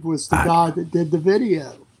believe, was the guy that did the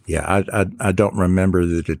video. Yeah, I don't remember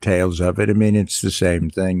the details of it. I mean, it's the same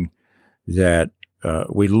thing that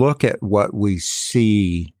we look at what we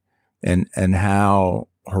see and how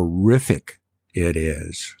horrific it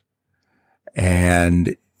is.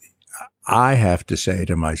 And I have to say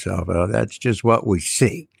to myself, oh, that's just what we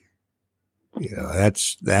see.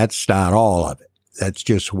 That's not all of it. That's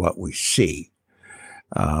just what we see.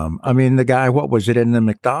 I mean, the guy, what was it in the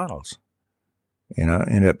McDonald's?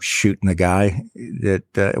 Ended up shooting the guy that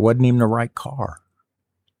it wasn't even the right car.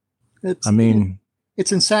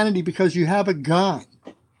 It's insanity because you have a gun.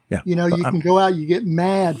 Yeah. You can go out, you get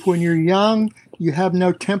mad. When you're young, you have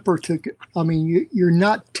no temper you're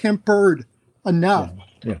not tempered enough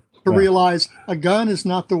to realize a gun is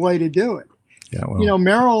not the way to do it. Yeah, well,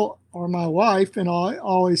 Meryl, or my wife, and I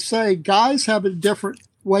always say, guys have a different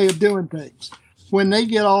way of doing things. When they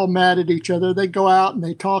get all mad at each other, they go out and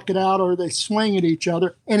they talk it out or they swing at each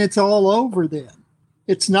other, and it's all over then.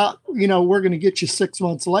 It's not, we're going to get you 6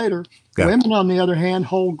 months later. Yeah. Women, on the other hand,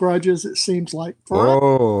 hold grudges, it seems like.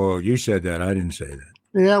 Oh, you said that. I didn't say that.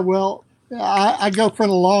 Yeah, well, I go for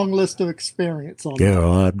a long list of experience on that. Yeah,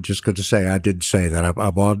 well, I'm just going to say I did say that. I'm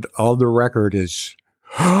on the record is...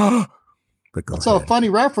 So a funny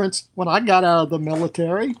reference, when I got out of the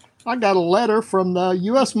military, I got a letter from the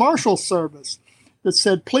U.S. Marshal Service that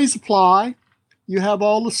said, please apply. You have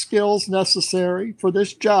all the skills necessary for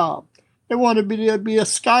this job. They wanted me to be a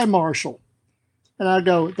sky marshal. And I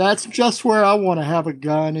go, that's just where I want to have a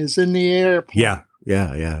gun, is in the airplane. Yeah.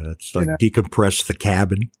 That's like decompress the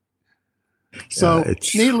cabin. So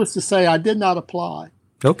needless to say, I did not apply.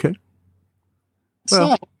 Okay.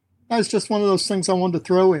 Well, so that's just one of those things I wanted to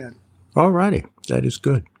throw in. All righty. That is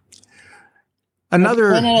good. Another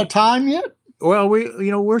run out of time yet? Well,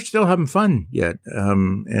 we're still having fun yet.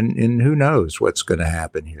 And who knows what's going to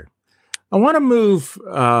happen here. I want to move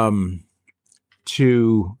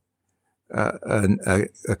to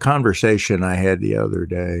a conversation I had the other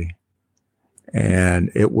day,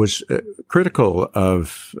 and it was critical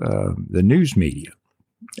of the news media,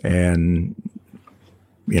 and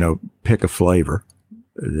pick a flavor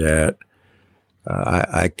that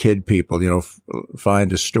I kid people,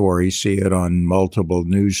 find a story, see it on multiple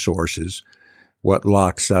news sources. What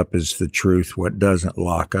locks up is the truth. What doesn't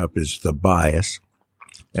lock up is the bias.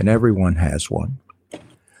 And everyone has one.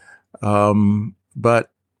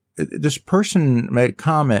 But this person made a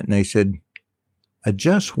comment and they said, I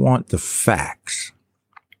just want the facts.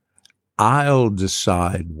 I'll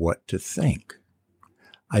decide what to think.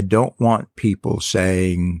 I don't want people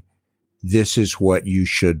saying, this is what you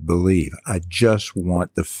should believe. I just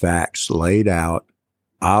want the facts laid out.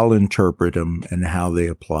 I'll interpret them and how they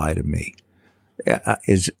apply to me.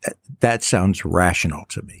 That sounds rational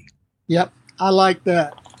to me. Yep, I like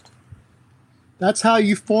that. That's how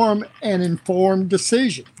you form an informed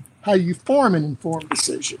decision. You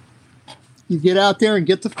get out there and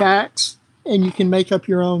get the facts, and you can make up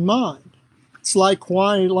your own mind. It's like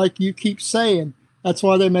wine, like you keep saying. That's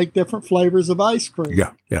why they make different flavors of ice cream.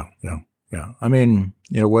 Yeah. I mean,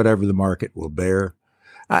 whatever the market will bear.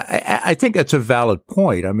 I think that's a valid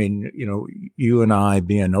point. I mean, you and I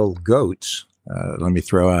being old goats, let me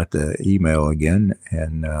throw out the email again,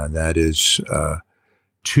 and that is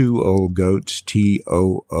Two Old Goats,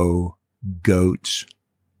 TOO Goats,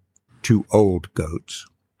 Two Old Goats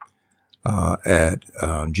at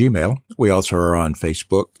Gmail. We also are on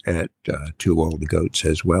Facebook at Two Old Goats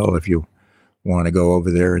as well, if you want to go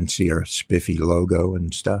over there and see our spiffy logo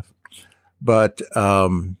and stuff. But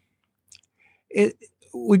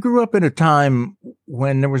we grew up in a time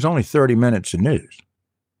when there was only 30 minutes of news.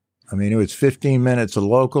 I mean, it was 15 minutes of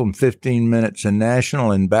local and 15 minutes of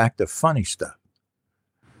national and back to funny stuff.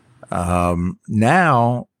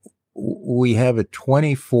 Now we have it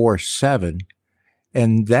 24/7,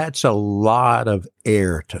 and that's a lot of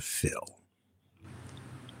air to fill.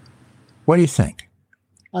 What do you think?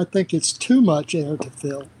 I think it's too much air to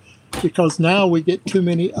fill because now we get too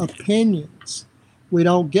many opinions. We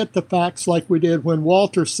don't get the facts like we did when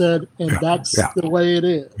Walter said, and that's the way it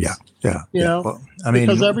is. Yeah. Well, I mean,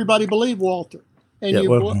 because everybody believed Walter, and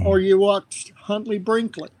you watched Huntley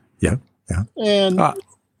Brinkley. Yeah. And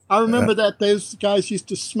I remember that those guys used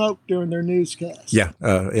to smoke during their newscasts. Yeah.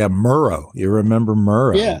 Murrow. You remember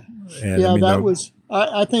Murrow? Yeah. And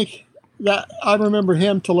I think that I remember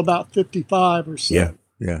him till about 55 or so.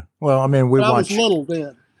 Yeah. Well, I mean, I was little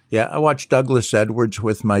then. Yeah, I watched Douglas Edwards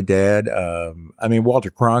with my dad.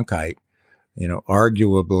 Walter Cronkite,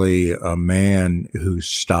 arguably a man who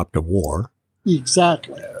stopped a war.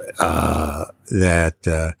 Exactly. One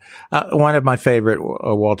of my favorite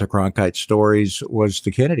Walter Cronkite stories was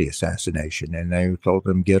the Kennedy assassination, and they told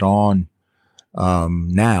him get on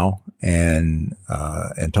now and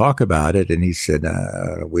talk about it, and he said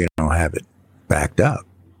we don't have it backed up.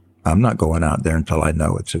 I'm not going out there until I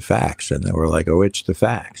know it's the facts. And they were like, oh, it's the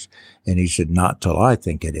facts. And he said, not till I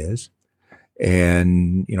think it is.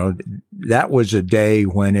 And, that was a day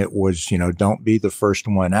when it was, don't be the first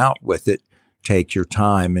one out with it. Take your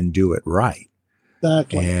time and do it right.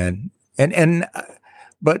 Exactly.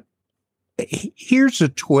 But here's a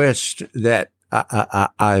twist that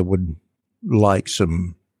I would like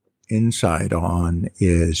some insight on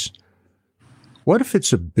is, what if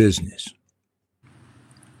it's a business?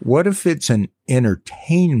 What if it's an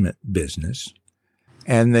entertainment business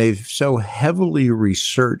and they've so heavily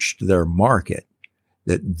researched their market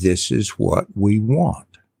that this is what we want?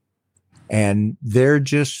 And they're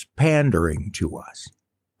just pandering to us.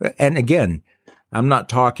 And again, I'm not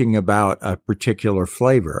talking about a particular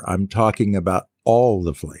flavor. I'm talking about all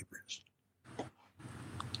the flavors.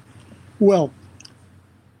 Well,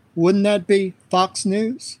 wouldn't that be Fox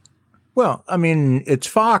News? Well, I mean, it's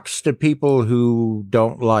Fox to people who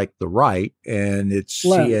don't like the right, and it's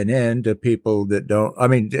left. CNN to people that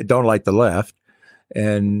don't like the left,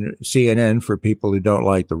 and CNN for people who don't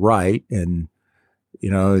like the right, and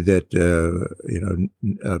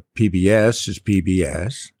PBS is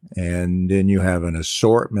PBS, and then you have an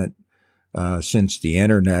assortment since the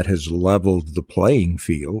internet has leveled the playing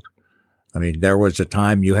field. I mean, there was a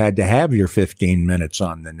time you had to have your 15 minutes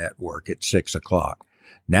on the network at 6:00.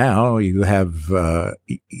 Now you have, a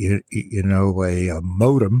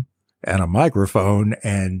modem and a microphone,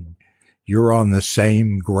 and you're on the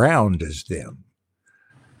same ground as them.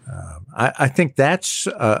 I think that's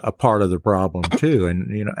a part of the problem too,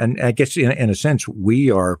 and I guess in a sense we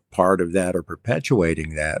are part of that or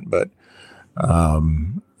perpetuating that. But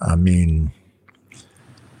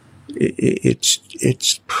it's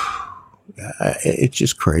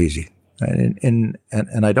just crazy. And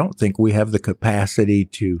I don't think we have the capacity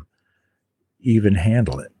to even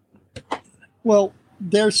handle it. Well,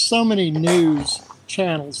 there's so many news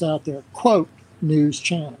channels out there, quote, news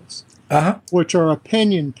channels, which are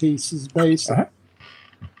opinion pieces, basically.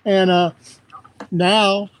 And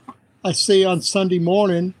Now I see on Sunday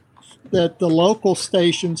morning that the local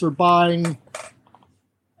stations are buying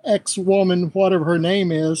X woman, whatever her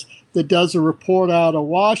name is, that does a report out of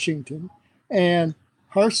Washington, and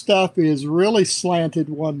her stuff is really slanted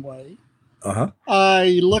one way.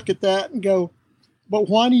 I look at that and go, but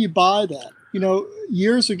why do you buy that?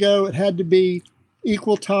 Years ago it had to be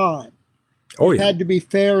equal time. Oh, It had to be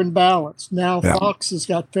fair and balanced. Now Fox has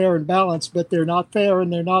got fair and balanced, but they're not fair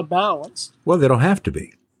and they're not balanced. Well, they don't have to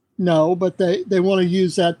be. No, but they want to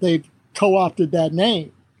use that. They've co-opted that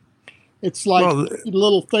name. It's like a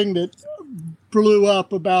little thing that blew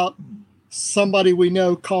up about somebody we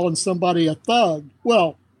know calling somebody a thug.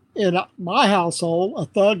 Well, in my household, a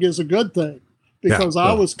thug is a good thing because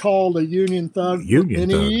I was called a union thug for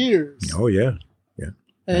many years. Oh, yeah.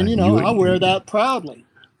 And, I wear that proudly.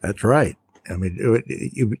 That's right. I mean,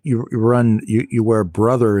 you wear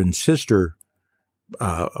brother and sister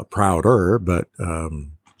prouder, but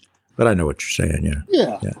I know what you're saying.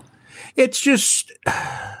 Yeah. It's just,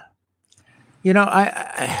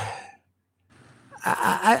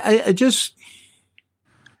 I just,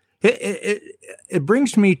 it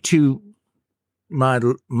brings me to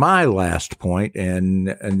my last point, and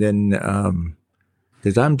then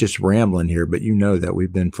because I'm just rambling here, but you know that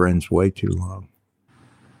we've been friends way too long.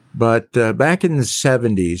 But back in the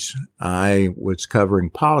 70s, I was covering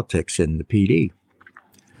politics in the PD.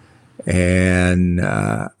 And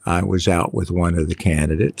I was out with one of the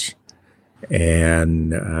candidates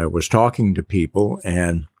and I was talking to people,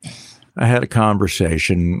 and I had a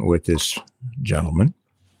conversation with this gentleman.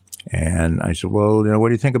 And I said, well, what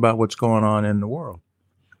do you think about what's going on in the world?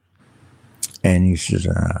 And he says,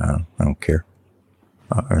 I don't care.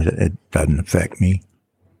 It doesn't affect me.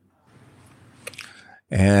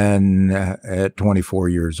 And at 24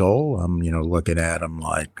 years old, I'm, looking at him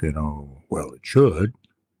like, well, it should.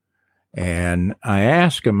 And I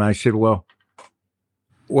asked him, I said, well,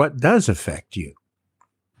 what does affect you?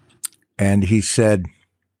 And he said,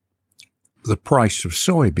 the price of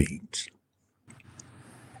soybeans.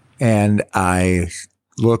 And I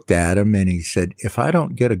looked at him and he said, if I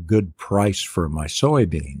don't get a good price for my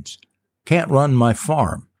soybeans, can't run my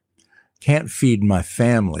farm, can't feed my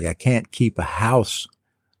family, I can't keep a house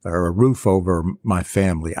or a roof over my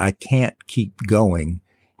family, I can't keep going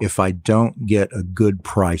if I don't get a good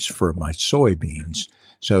price for my soybeans.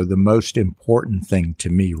 So the most important thing to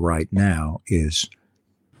me right now is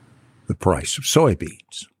the price of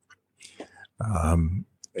soybeans.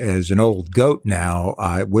 As an old goat now,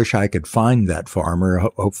 I wish I could find that farmer.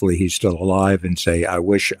 Hopefully he's still alive, and say, I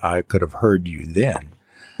wish I could have heard you then.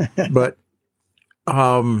 But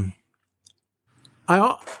I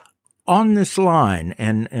on this line,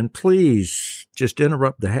 and please just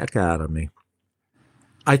interrupt the heck out of me.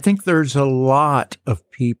 I think there's a lot of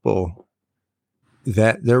people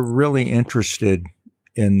that they're really interested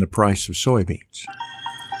in the price of soybeans.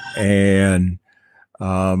 And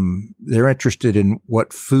they're interested in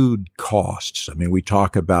what food costs. I mean, we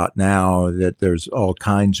talk about now that there's all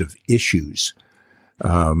kinds of issues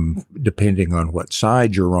depending on what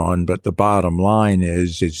side you're on. But the bottom line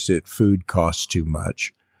is that food costs too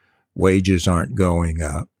much. Wages aren't going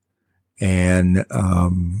up. And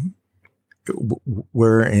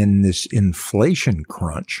we're in this inflation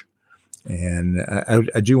crunch. And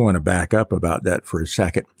I do want to back up about that for a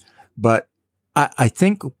second. But I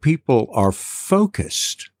think people are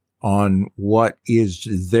focused on what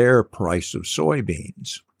is their price of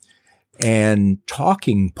soybeans. And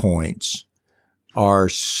talking points are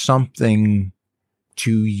something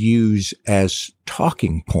to use as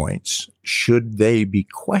talking points should they be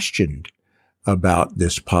questioned about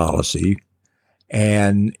this policy.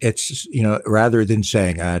 And it's, rather than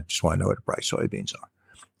saying, I just want to know what the price of soybeans are.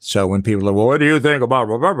 So when people are, well, what do you think about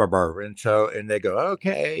blah, blah, blah, blah? And they go,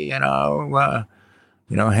 okay,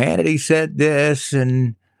 Hannity said this,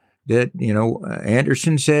 and that,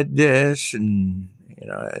 Anderson said this, and,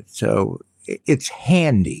 so it's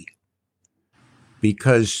handy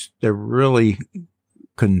because they're really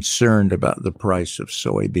concerned about the price of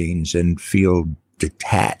soybeans and feel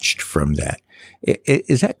detached from that.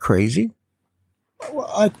 Is that crazy?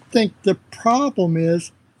 Well, I think the problem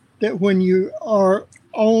is that when you are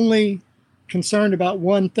only concerned about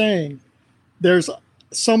one thing, there's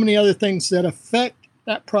so many other things that affect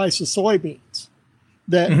that price of soybeans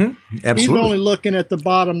that you're only looking at the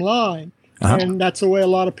bottom line. And that's the way a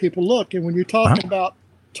lot of people look. And when you're talking about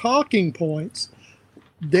talking points,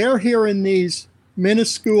 they're hearing these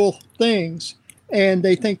minuscule things and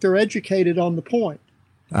they think they're educated on the point.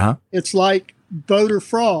 It's like voter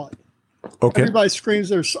fraud. Okay. Everybody screams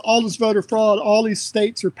there's all this voter fraud. All these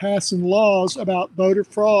states are passing laws about voter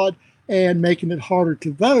fraud, and making it harder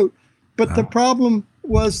to vote. But the problem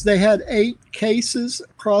was they had 8 cases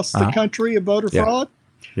across the country of voter fraud.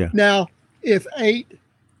 Yeah. Now, if 8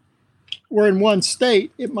 were in one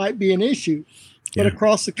state, it might be an issue. But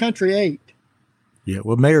across the country, 8. Yeah,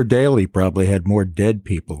 well, Mayor Daley probably had more dead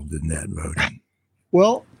people than that voting.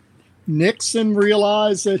 Well, Nixon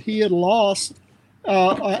realized that he had lost.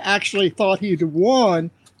 Actually thought he'd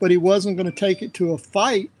won, but he wasn't going to take it to a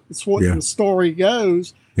fight. That's what the story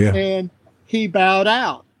goes. Yeah. And he bowed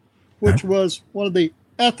out, which was one of the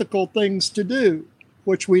ethical things to do,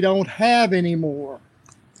 which we don't have anymore.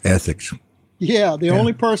 Ethics. Yeah, the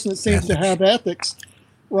only person that seems to have ethics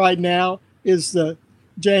right now is the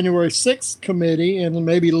January 6th committee and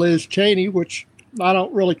maybe Liz Cheney, which I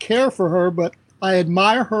don't really care for her, but I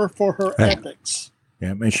admire her for her ethics.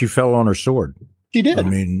 Yeah, I mean, she fell on her sword. She did. I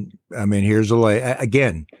mean, here's a lay.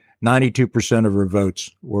 Again, 92% of her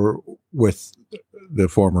votes were with the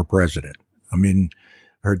former president. I mean,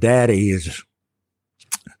 her daddy is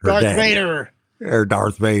Darth Vader. Or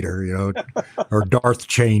Darth Vader, you know, or Darth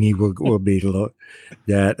Cheney will be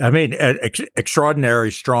that. I mean,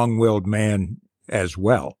 extraordinary, strong-willed man as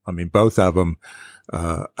well. I mean, both of them.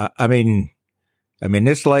 I mean,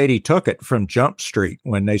 this lady took it from Jump Street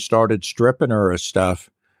when they started stripping her of stuff,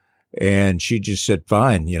 and she just said,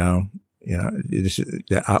 "Fine,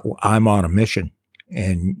 I'm on a mission,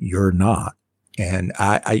 and you're not." And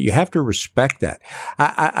you have to respect that.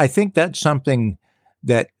 I think that's something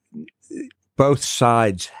that both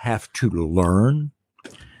sides have to learn,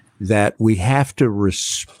 that we have to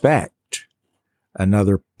respect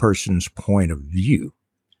another person's point of view.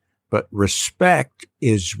 But respect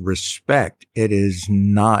is respect. It is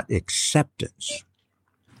not acceptance.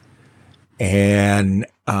 And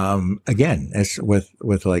again, as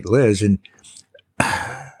with like Liz, and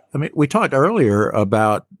I mean, we talked earlier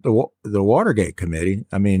about the Watergate committee.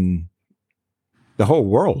 I mean, the whole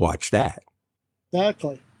world watched that.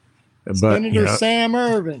 Exactly. But, Senator Sam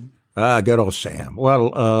Ervin. Good old Sam.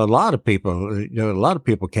 Well, a lot of people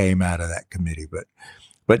came out of that committee,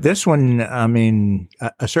 but this one, I mean,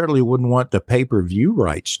 I certainly wouldn't want the pay-per-view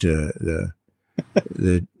rights to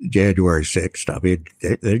the January 6th. I mean,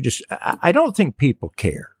 they're just. I don't think people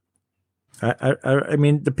care. I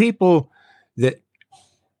mean, the people that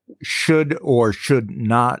should or should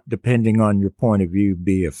not, depending on your point of view,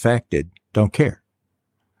 be affected, don't care.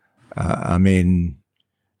 I mean,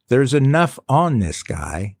 there's enough on this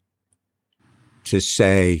guy to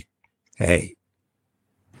say, hey,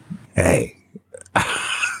 I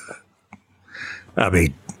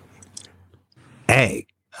mean,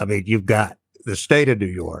 you've got the state of New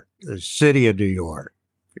York, the city of New York,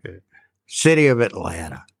 city of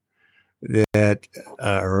Atlanta, that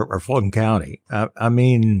or Fulton County. I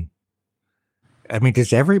mean,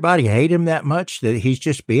 does everybody hate him that much that he's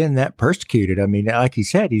just being that persecuted? I mean, like he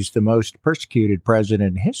said, he's the most persecuted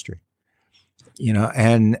president in history.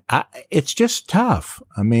 And it's just tough.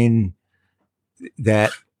 I mean,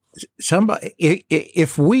 that somebody,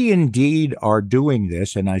 if we indeed are doing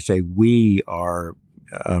this, and I say we are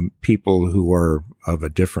people who are of a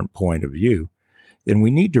different point of view, then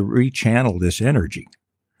we need to rechannel this energy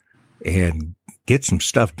and get some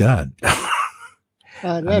stuff done.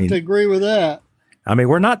 I'd have to agree with that. I mean,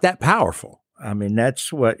 we're not that powerful. I mean,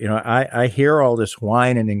 that's what, I hear all this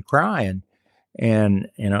whining and crying, and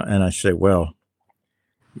I say, well,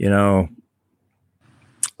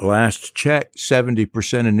 last check,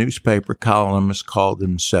 70% of newspaper columnists call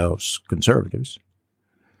themselves conservatives.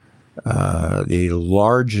 The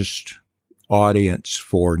largest audience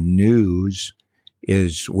for news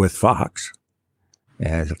is with Fox,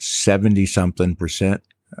 at 70-something percent,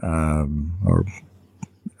 or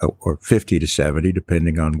 50 to 70,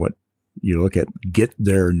 depending on what you look at, get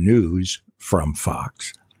their news from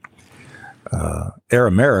Fox. Air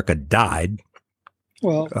America died.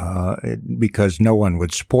 Well, because no one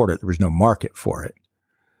would support it. There was no market for it.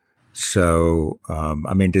 So,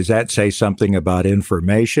 I mean, does that say something about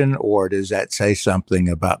information, or does that say something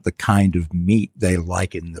about the kind of meat they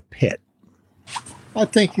like in the pit? I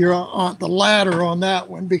think you're on the latter on that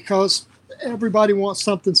one, because everybody wants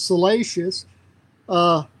something salacious.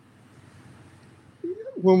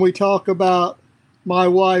 When we talk about my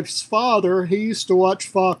wife's father, he used to watch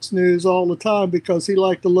Fox News all the time because he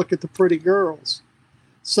liked to look at the pretty girls.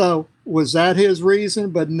 So was that his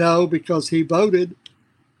reason? But no, because he voted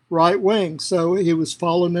right wing. So he was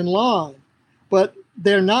falling in line. But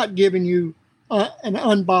they're not giving you an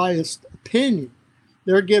unbiased opinion.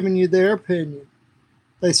 They're giving you their opinion.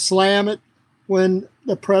 They slam it when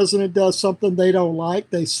the president does something they don't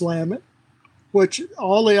like. They slam it, which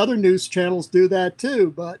all the other news channels do that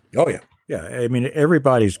too. But oh yeah. Yeah, I mean,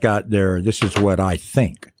 everybody's got their, this is what I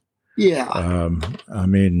think. Yeah. I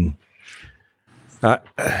mean,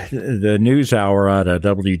 the news hour out of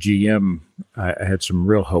WGM, I had some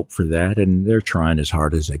real hope for that, and they're trying as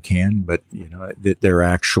hard as they can, but, you know, they're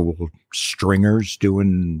actual stringers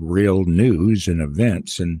doing real news and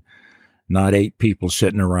events, and not 8 people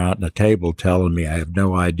sitting around a table telling me I have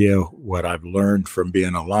no idea what I've learned from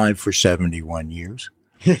being alive for 71 years.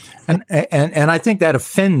 and I think that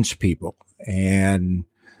offends people. And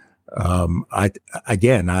I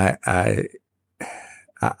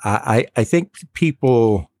think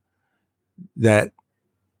people that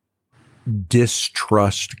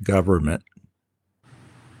distrust government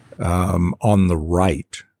on the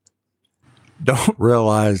right don't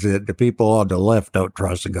realize that the people on the left don't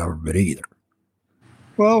trust the government either.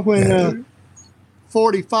 Well, when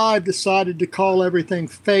 45 decided to call everything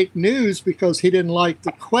fake news because he didn't like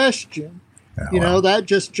the question, that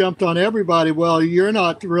just jumped on everybody. Well, you're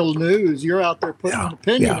not the real news. You're out there putting an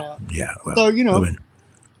opinion out. Yeah. Well, so,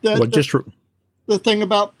 the thing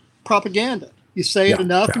about propaganda, you say it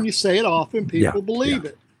enough and you say it often, people believe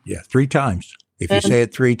it. Yeah, 3 times. If you say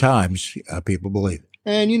it 3 times, people believe it.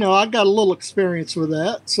 And, I got a little experience with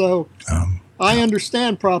that. So I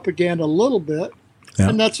understand propaganda a little bit. Yeah.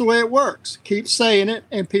 And that's the way it works. Keep saying it,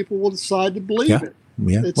 and people will decide to believe it.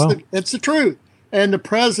 Yeah. It's the truth. And the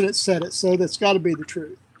president said it, so that's got to be the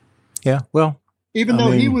truth. Yeah, well. Even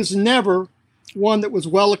though he was never one that was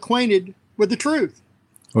well acquainted with the truth.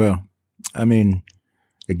 Well, I mean,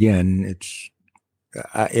 again, it's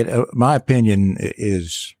my opinion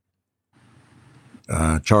is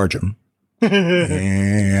charge him.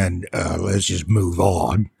 And let's just move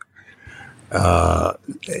on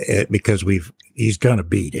because he's going to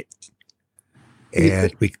beat it,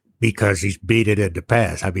 and because he's beat it in the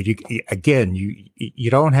past. I mean, you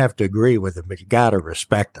don't have to agree with him, but you got to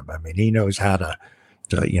respect him. I mean, he knows how to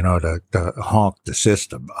honk the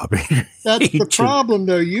system. I mean, that's the problem,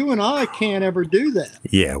 though. You and I can't ever do that.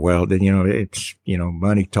 Yeah, well, then it's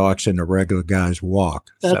money talks and the regular guys walk.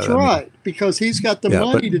 That's right, because he's got the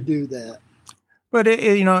money to do that. But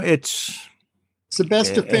it's the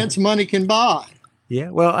best defense money can buy. Yeah,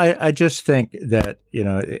 well, I just think that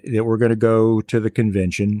that we're going to go to the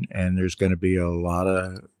convention, and there's going to be a lot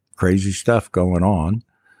of crazy stuff going on,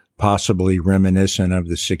 possibly reminiscent of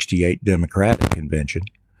the '68 Democratic Convention,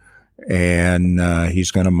 and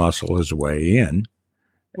he's going to muscle his way in,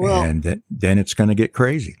 and then it's going to get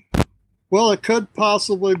crazy. Well, it could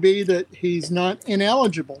possibly be that he's not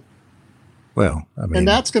ineligible. Well, I mean, and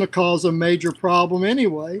that's going to cause a major problem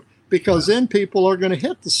anyway, because then people are going to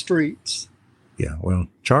hit the streets. Yeah, well,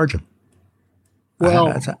 charge them.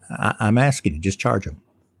 Well, I'm asking you, just charge them.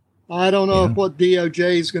 I don't know what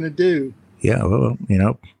DOJ is going to do. Yeah, well,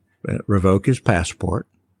 revoke his passport.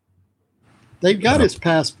 They've got his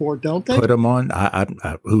passport, don't they? Put him on.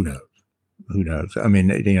 Who knows? Who knows? I mean,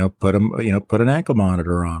 put him. Put an ankle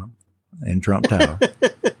monitor on him in Trump Tower.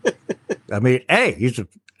 I mean, he's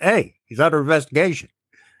under investigation.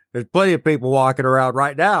 There's plenty of people walking around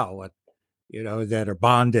right now, that are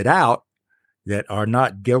bonded out, that are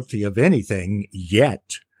not guilty of anything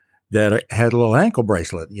yet, that had a little ankle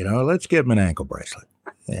bracelet. Let's give them an ankle bracelet.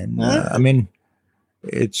 And I mean,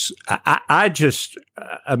 it's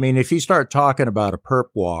I mean, if you start talking about a perp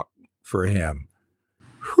walk for him,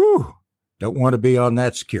 don't want to be on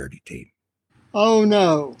that security team. Oh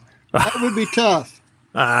no, that would be tough.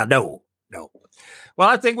 No. Well,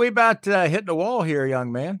 I think we about hitting the wall here,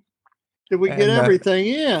 young man. Did we get everything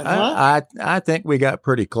in? Huh? I think we got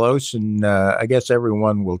pretty close, and I guess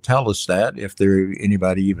everyone will tell us that if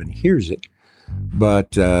anybody even hears it.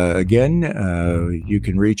 But again, you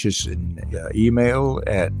can reach us in email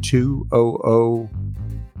at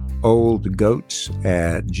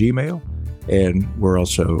 200oldgoats@gmail.com, and we're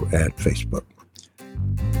also at Facebook.